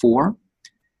first 4,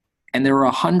 and there are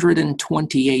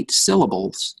 128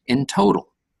 syllables in total.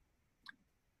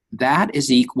 That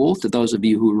is equal, to those of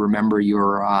you who remember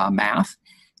your math,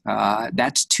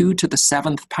 that's 2 to the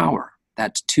 7th power.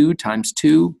 That's 2 times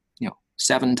 2,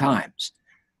 7 times.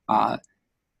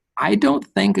 I don't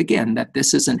think, again, that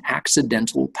this is an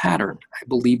accidental pattern. I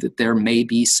believe that there may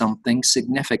be something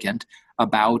significant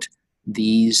about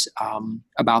these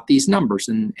numbers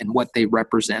and what they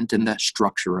represent in the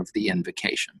structure of the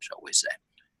invocation, shall we say.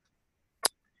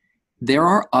 There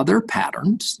are other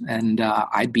patterns, and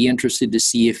I'd be interested to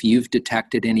see if you've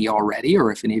detected any already,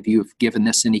 or if any of you have given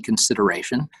this any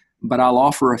consideration, but I'll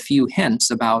offer a few hints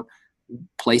about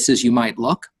places you might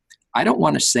look. I don't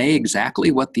want to say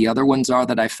exactly what the other ones are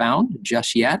that I found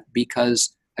just yet,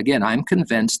 because, again, I'm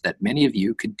convinced that many of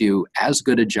you could do as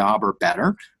good a job or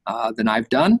better than I've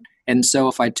done. And so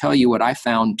if I tell you what I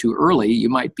found too early, you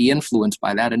might be influenced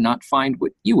by that and not find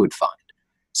what you would find.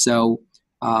 So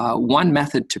one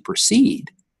method to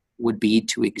proceed would be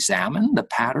to examine the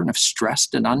pattern of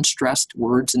stressed and unstressed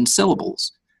words and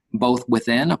syllables, both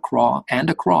within and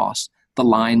across the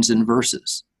lines and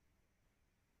verses.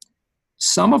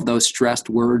 Some of those stressed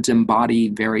words embody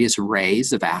various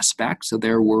rays of aspects, so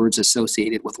they're words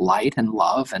associated with light and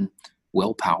love and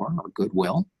willpower or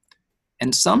goodwill.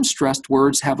 And some stressed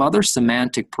words have other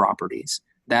semantic properties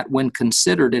that, when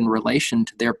considered in relation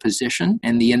to their position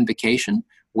and the invocation,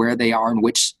 where they are in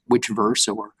which verse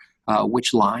or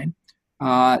which line,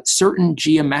 certain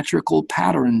geometrical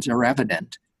patterns are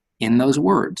evident in those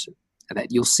words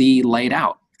that you'll see laid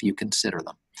out if you consider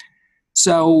them.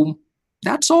 So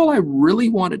that's all I really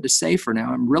wanted to say for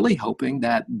now. I'm really hoping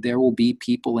that there will be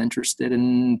people interested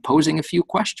in posing a few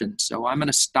questions. So I'm going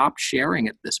to stop sharing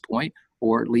at this point,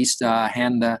 or at least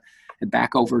hand it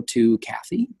back over to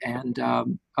Kathy, and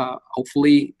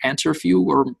hopefully answer a few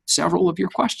or several of your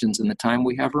questions in the time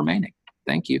we have remaining.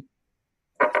 Thank you.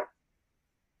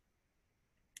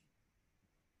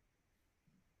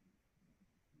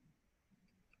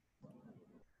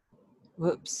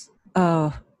 Whoops.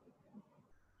 Oh.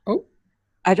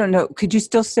 I don't know. Could you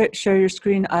still share your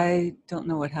screen? I don't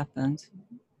know what happened.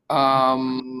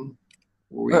 Or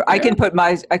I could put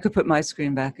my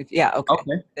screen back. Yeah.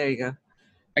 Okay. There you go.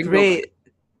 Great.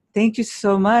 Thank you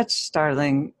so much,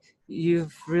 Starling.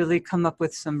 You've really come up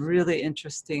with some really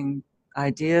interesting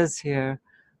ideas here.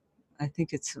 I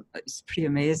think it's pretty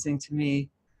amazing to me.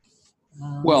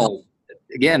 Well,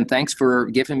 again, thanks for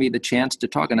giving me the chance to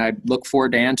talk, and I look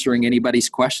forward to answering anybody's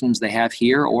questions they have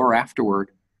here or afterward.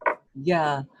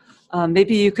 Yeah.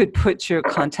 Maybe you could put your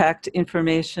contact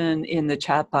information in the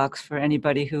chat box for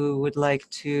anybody who would like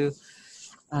to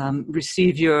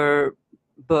receive your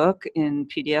book in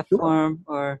PDF form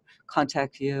or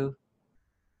contact you.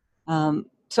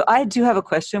 So I do have a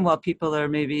question while people are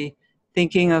maybe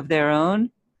thinking of their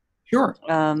own. Sure.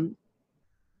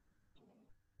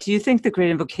 Do you think the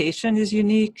Great Invocation is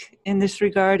unique in this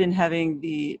regard in having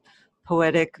the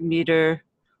poetic meter,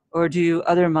 or do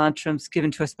other mantras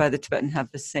given to us by the Tibetan have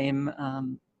the same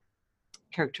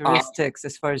characteristics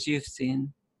as far as you've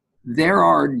seen? There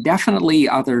are definitely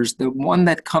others. The one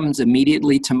that comes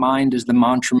immediately to mind is the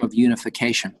mantra of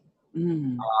unification.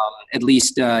 At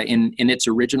least in its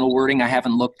original wording. I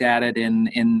haven't looked at it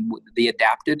in the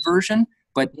adapted version,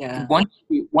 but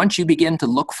once you begin to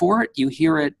look for it, you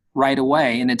hear it right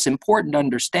away. And it's important to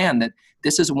understand that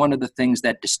this is one of the things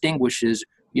that distinguishes,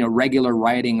 regular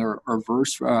writing or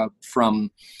verse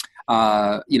from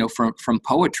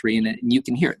poetry. And you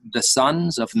can hear it. The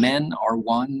sons of men are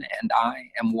one, and I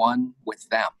am one with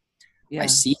them. I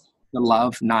seek the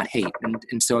love, not hate.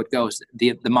 And so it goes.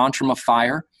 The mantra of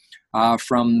fire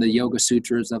from the Yoga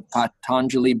Sutras of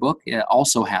Patanjali book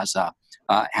also has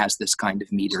this kind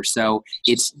of meter. So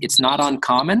it's not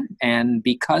uncommon, and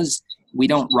because we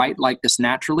don't write like this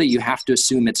naturally, you have to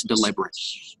assume it's deliberate.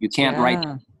 You can't write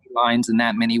lines in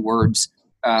that many words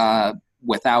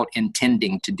without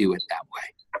intending to do it that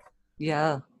way.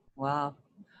 Yeah. Wow.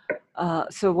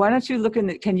 So why don't you look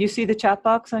can you see the chat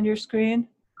box on your screen?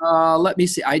 Let me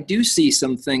see. I do see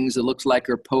some things that looks like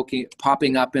are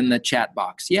popping up in the chat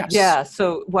box. Yes. Yeah.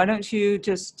 So why don't you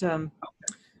just,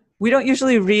 we don't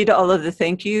usually read all of the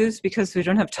thank yous because we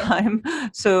don't have time.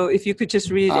 So if you could just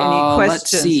read any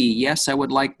questions. Let's see. Yes, I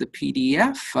would like the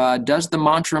PDF. Does the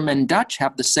mantra in Dutch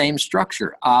have the same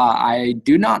structure? I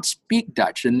do not speak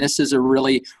Dutch, and this is a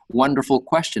really wonderful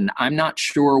question. I'm not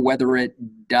sure whether it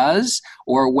does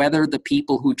or whether the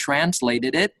people who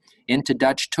translated it into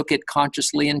Dutch took it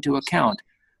consciously into account.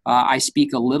 I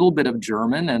speak a little bit of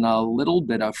German and a little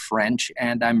bit of French,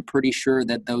 and I'm pretty sure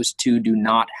that those two do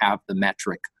not have the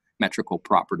metrical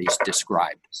properties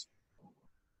described.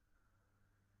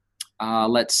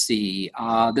 Let's see.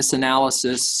 This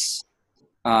analysis,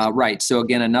 right. So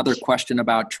again, another question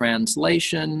about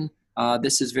translation.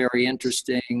 This is very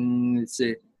interesting. Let's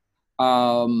see.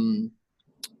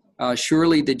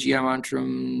 Surely the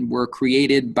Geomantram were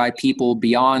created by people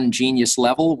beyond genius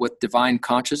level with divine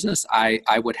consciousness. I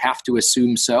would have to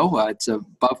assume so. It's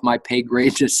above my pay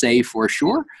grade to say for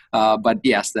sure. But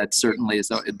yes, that certainly has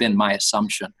been my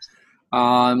assumption.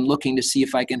 I'm looking to see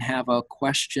if I can have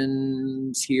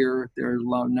questions here. There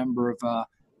are a number of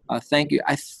thank you.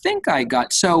 I think I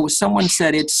got, so someone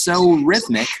said it's so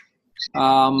rhythmic.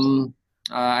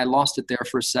 I lost it there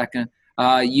for a second.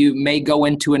 You may go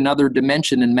into another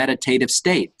dimension in meditative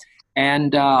state.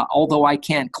 And although I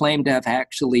can't claim to have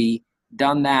actually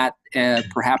done that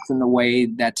perhaps in the way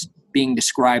that's being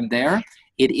described there,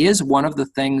 it is one of the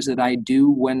things that I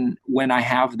do when I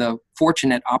have the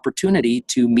fortunate opportunity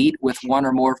to meet with one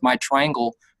or more of my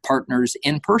triangle partners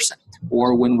in person,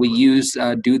 or when we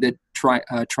do the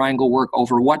triangle work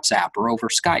over WhatsApp or over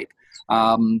Skype.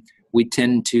 We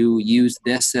tend to use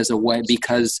this as a way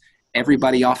because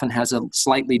everybody often has a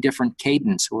slightly different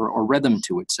cadence or rhythm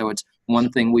to it. So it's one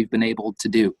thing we've been able to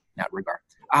do in that regard.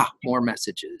 More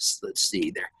messages. Let's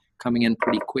see. They're coming in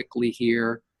pretty quickly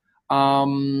here.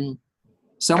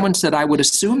 Someone said, I would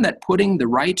assume that putting the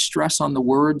right stress on the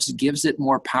words gives it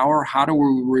more power. How do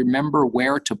we remember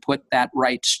where to put that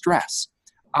right stress?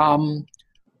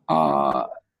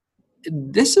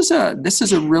 This is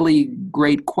a really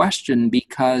great question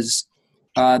because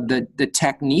the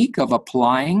technique of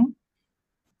applying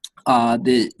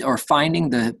or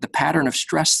finding the pattern of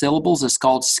stress syllables is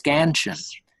called scansion.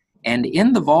 And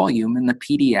in the volume, in the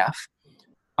PDF,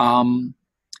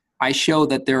 I show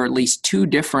that there are at least 2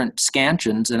 different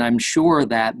scansions, and I'm sure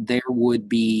that there would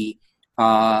be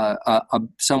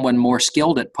someone more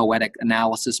skilled at poetic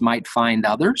analysis might find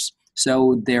others.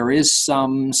 So there is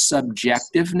some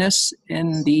subjectiveness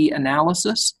in the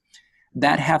analysis.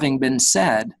 That having been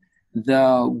said,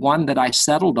 the one that I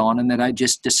settled on and that I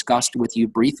just discussed with you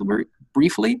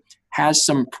briefly has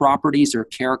some properties or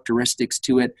characteristics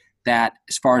to it that,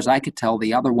 as far as I could tell,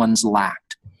 the other ones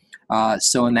lacked.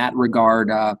 So in that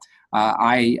regard,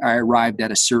 I arrived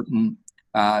at a certain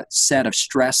set of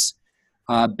stress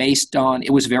based on,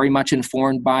 it was very much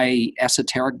informed by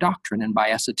esoteric doctrine and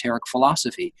by esoteric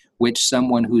philosophy, which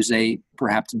someone who's a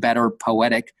perhaps better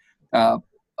poetic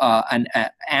an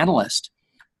analyst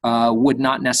would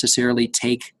not necessarily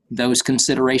take those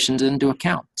considerations into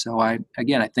account. So I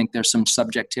think there's some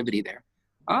subjectivity there.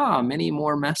 Many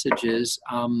more messages.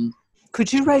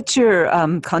 Could you write your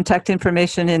contact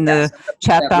information in the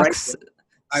chat box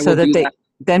so that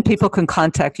then people can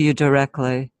contact you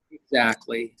directly?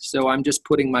 Exactly. So I'm just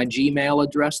putting my Gmail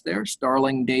address there,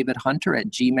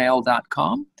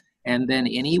 starlingdavidhunter@gmail.com, and then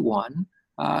anyone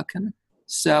can.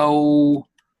 So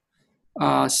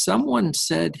someone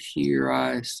said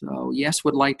here, so yes,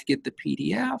 would like to get the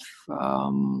PDF.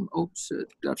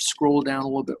 I've scrolled down a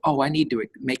little bit. I need to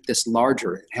make this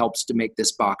larger. It helps to make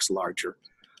this box larger.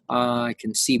 I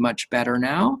can see much better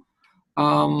now.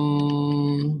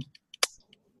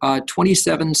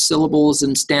 27 syllables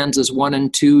in stanzas 1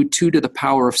 and 2, 2 to the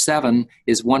power of 7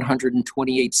 is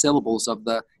 128 syllables of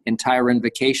the entire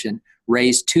invocation.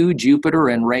 Raise 2, Jupiter,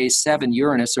 and raise 7,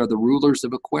 Uranus, are the rulers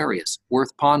of Aquarius.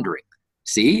 Worth pondering.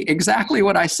 See, exactly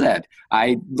what I said.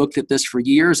 I looked at this for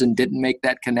years and didn't make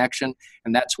that connection,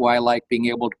 and that's why I like being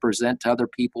able to present to other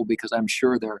people, because I'm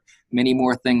sure there are many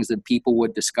more things that people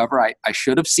would discover. I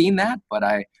should have seen that, but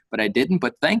I didn't.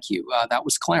 But thank you. That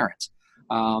was Clarence.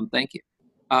 Thank you.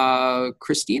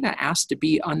 Christina asked to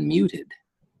be unmuted,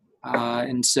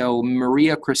 and so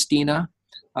Maria Christina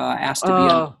asked to be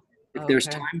unmuted. If there's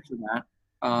time for that,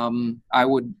 I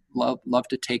would love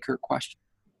to take her question.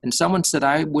 And someone said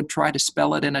I would try to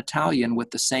spell it in Italian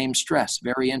with the same stress.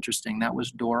 Very interesting. That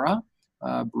was Dora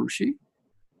Bruschi.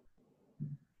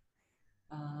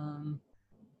 I'm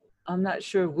not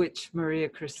sure which Maria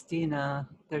Christina.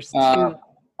 There's 2.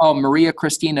 Maria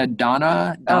Christina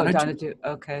Donna. Donahue.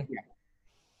 Okay. Yeah.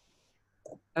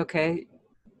 Okay.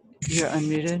 You're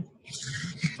unmuted.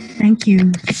 Thank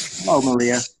you. Hello,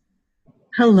 Maria.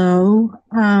 Hello.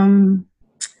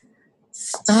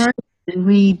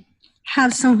 We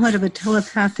have somewhat of a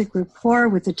telepathic rapport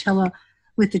with the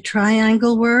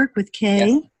triangle work with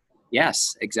Kay.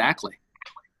 Yes, exactly.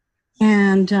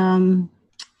 And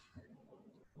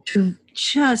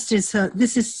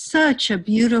this is such a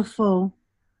beautiful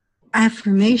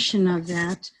affirmation of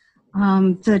that.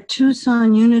 The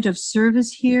Tucson unit of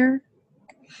service here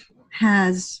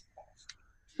has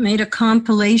made a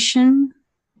compilation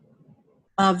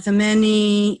of the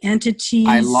many entities.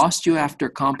 I lost you after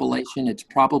compilation. It's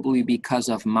probably because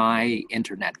of my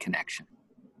internet connection.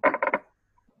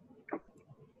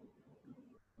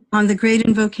 On the Great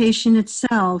Invocation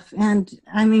itself. And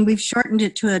I mean, we've shortened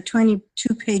it to a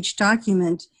 22-page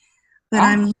document, but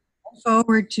I'm looking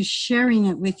forward to sharing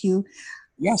it with you.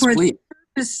 Yes, please. For the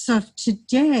purpose of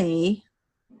today,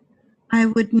 I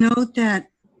would note that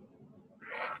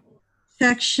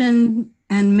section,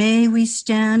 and may we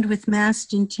stand with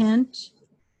massed intent.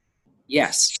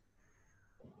 Yes.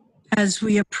 As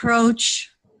we approach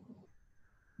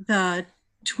the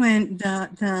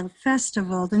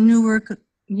festival, the Newark,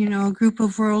 group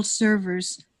of world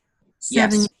servers,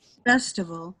 7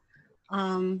 festival.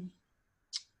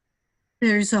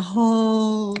 There's a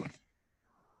whole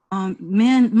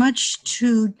much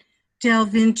to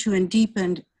delve into and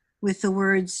deepen with the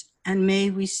words, and may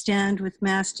we stand with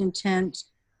massed intent,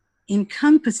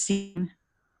 encompassing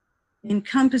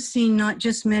not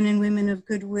just men and women of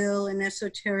goodwill and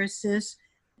esotericists,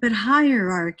 but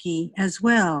hierarchy as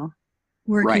well.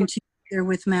 working Right. together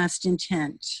with Massed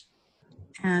Intent.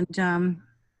 And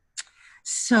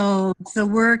so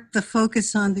the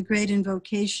focus on the great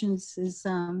invocations is,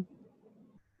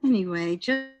 anyway,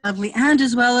 just lovely. And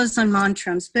as well as on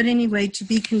mantrams. But anyway, to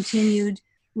be continued.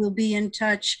 We'll be in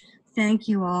touch. Thank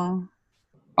you all.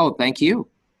 Oh, thank you.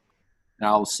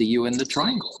 I'll see you in the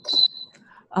triangle.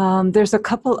 There's a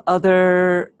couple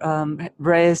other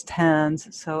raised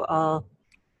hands, so I'll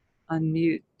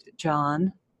unmute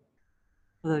John.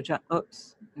 Hello, John.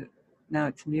 Oops, now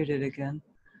it's muted again.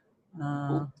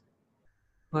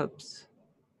 Whoops.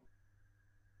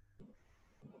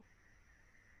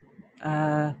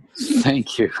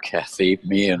 Thank you, Kathy.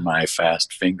 Me and my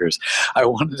fast fingers. I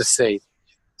wanted to say,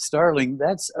 Starling,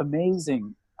 that's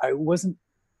amazing. I wasn't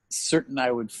certain I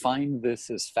would find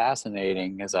this as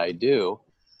fascinating as I do.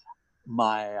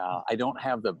 I don't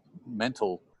have the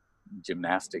mental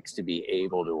gymnastics to be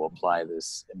able to apply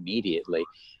this immediately.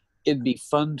 It'd be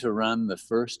fun to run the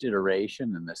first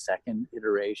iteration and the second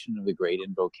iteration of the Great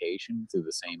Invocation through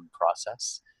the same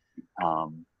process.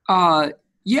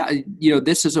 Yeah,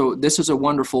 this is a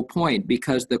wonderful point,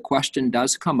 because the question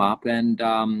does come up, and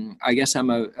I guess I'm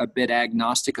a bit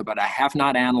agnostic about it. I have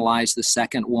not analyzed the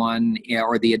second one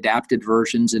or the adapted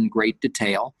versions in great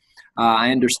detail.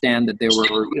 I understand that there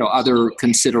were other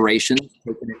considerations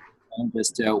taken into account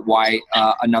as to why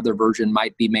another version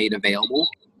might be made available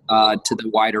to the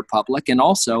wider public, and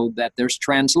also that there's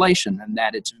translation, and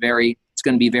that it's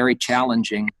going to be very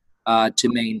challenging to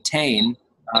maintain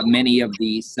many of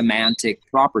the semantic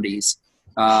properties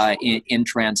in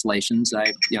translations.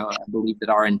 I believe that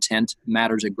our intent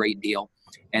matters a great deal,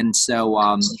 and so.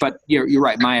 But you're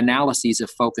right. My analyses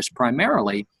have focused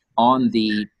primarily on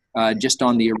just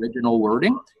on the original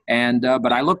wording, and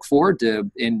but I look forward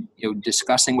to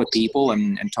discussing with people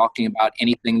and talking about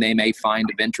anything they may find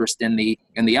of interest in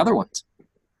the other ones.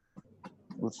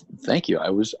 Well, thank you. I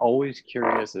was always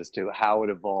curious as to how it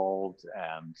evolved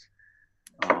and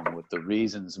what the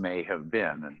reasons may have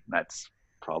been, and that's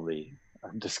probably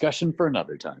a discussion for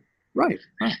another time. Right.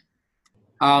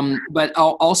 But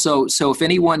also, so if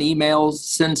anyone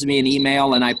sends me an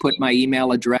email, and I put my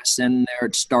email address in there,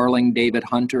 it's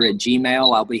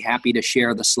starlingdavidhunter@gmail.com. I'll be happy to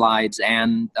share the slides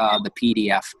and the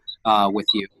PDF with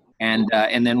you, and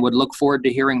then would look forward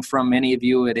to hearing from any of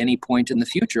you at any point in the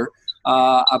future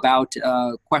about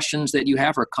questions that you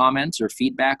have, or comments, or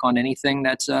feedback on anything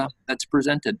that's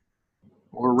presented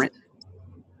or written.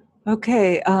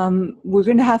 Okay, we're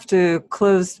going to have to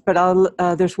close, but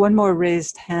there's one more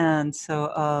raised hand.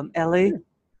 So, Ellie?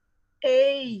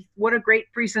 Hey, what a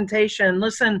great presentation.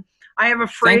 Listen, I have a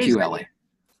phrase. Thank you, Ellie.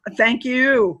 Thank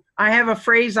you. I have a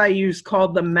phrase I use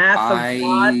called the math of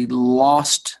God. I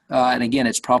lost, and again,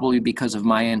 it's probably because of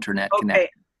my internet connection. Okay.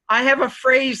 I have a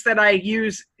phrase that I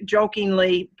use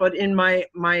jokingly, but in my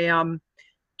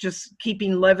just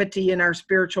keeping levity in our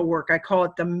spiritual work, I call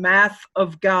it the math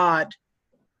of God.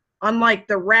 Unlike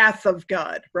the wrath of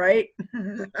God, right?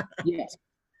 Yes.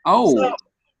 Oh. So,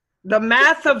 the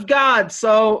math of God.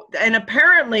 So, and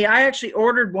apparently I actually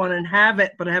ordered one and have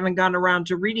it, but I haven't gotten around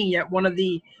to reading yet, one of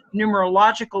the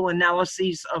numerological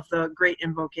analyses of the Great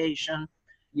Invocation.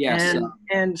 Yes.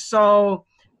 And so,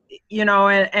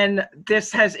 and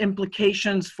this has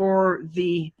implications for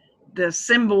the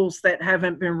symbols that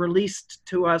haven't been released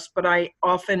to us, but I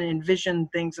often envision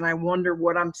things and I wonder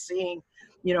what I'm seeing.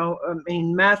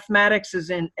 Mathematics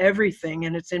is in everything,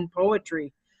 and it's in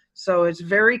poetry. So it's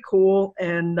very cool.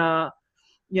 And,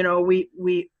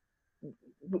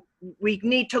 we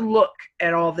need to look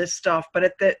at all this stuff, but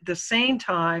at the same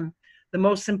time, the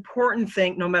most important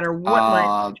thing, no matter what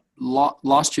language,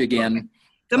 lost you again.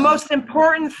 The most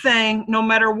important thing, no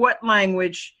matter what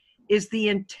language, is the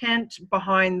intent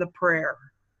behind the prayer.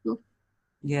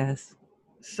 Yes.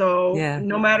 So yeah.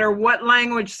 No matter what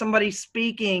language somebody's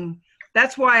speaking,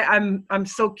 that's why I'm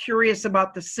so curious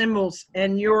about the symbols,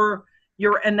 and your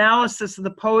analysis of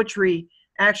the poetry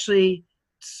actually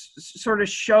sort of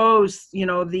shows,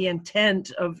 the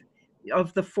intent of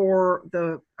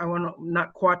the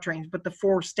not quatrains, but the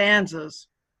 4 stanzas.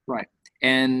 Right.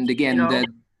 And again,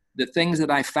 the things that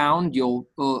I found, you'll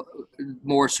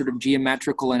more sort of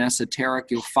geometrical and esoteric,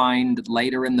 you'll find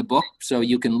later in the book. So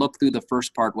you can look through the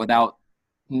first part without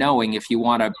knowing, if you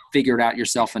want to figure it out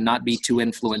yourself and not be too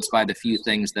influenced by the few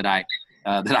things that I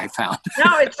found.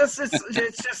 No,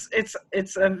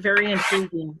 it's very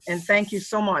intriguing, and thank you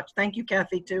so much. Thank you,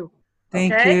 Kathy, too.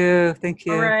 Thank okay? you.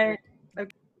 All right.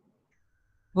 Okay.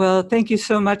 Well, thank you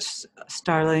so much,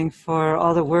 Starling, for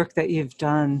all the work that you've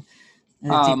done.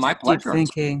 My pleasure. Deep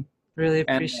thinking. Really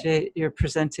appreciate your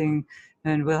presenting,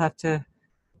 and we'll have to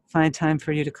find time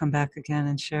for you to come back again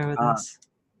and share with us.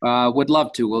 Would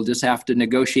love to. We'll just have to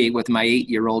negotiate with my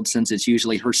 8-year-old since it's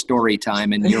usually her story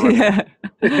time, and you're Yeah.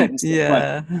 So,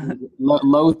 Yeah.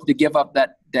 loath to give up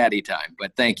that daddy time.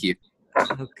 But thank you.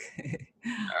 Okay.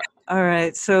 All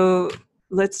right. So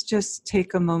let's just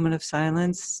take a moment of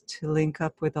silence to link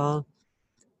up with all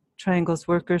Triangle's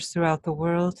workers throughout the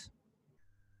world.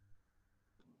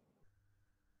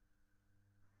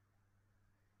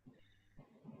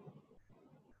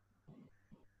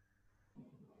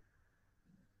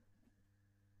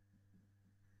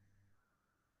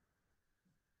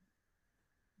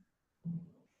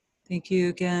 Thank you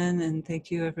again, and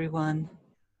thank you, everyone.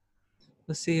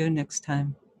 We'll see you next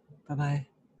time. Bye-bye.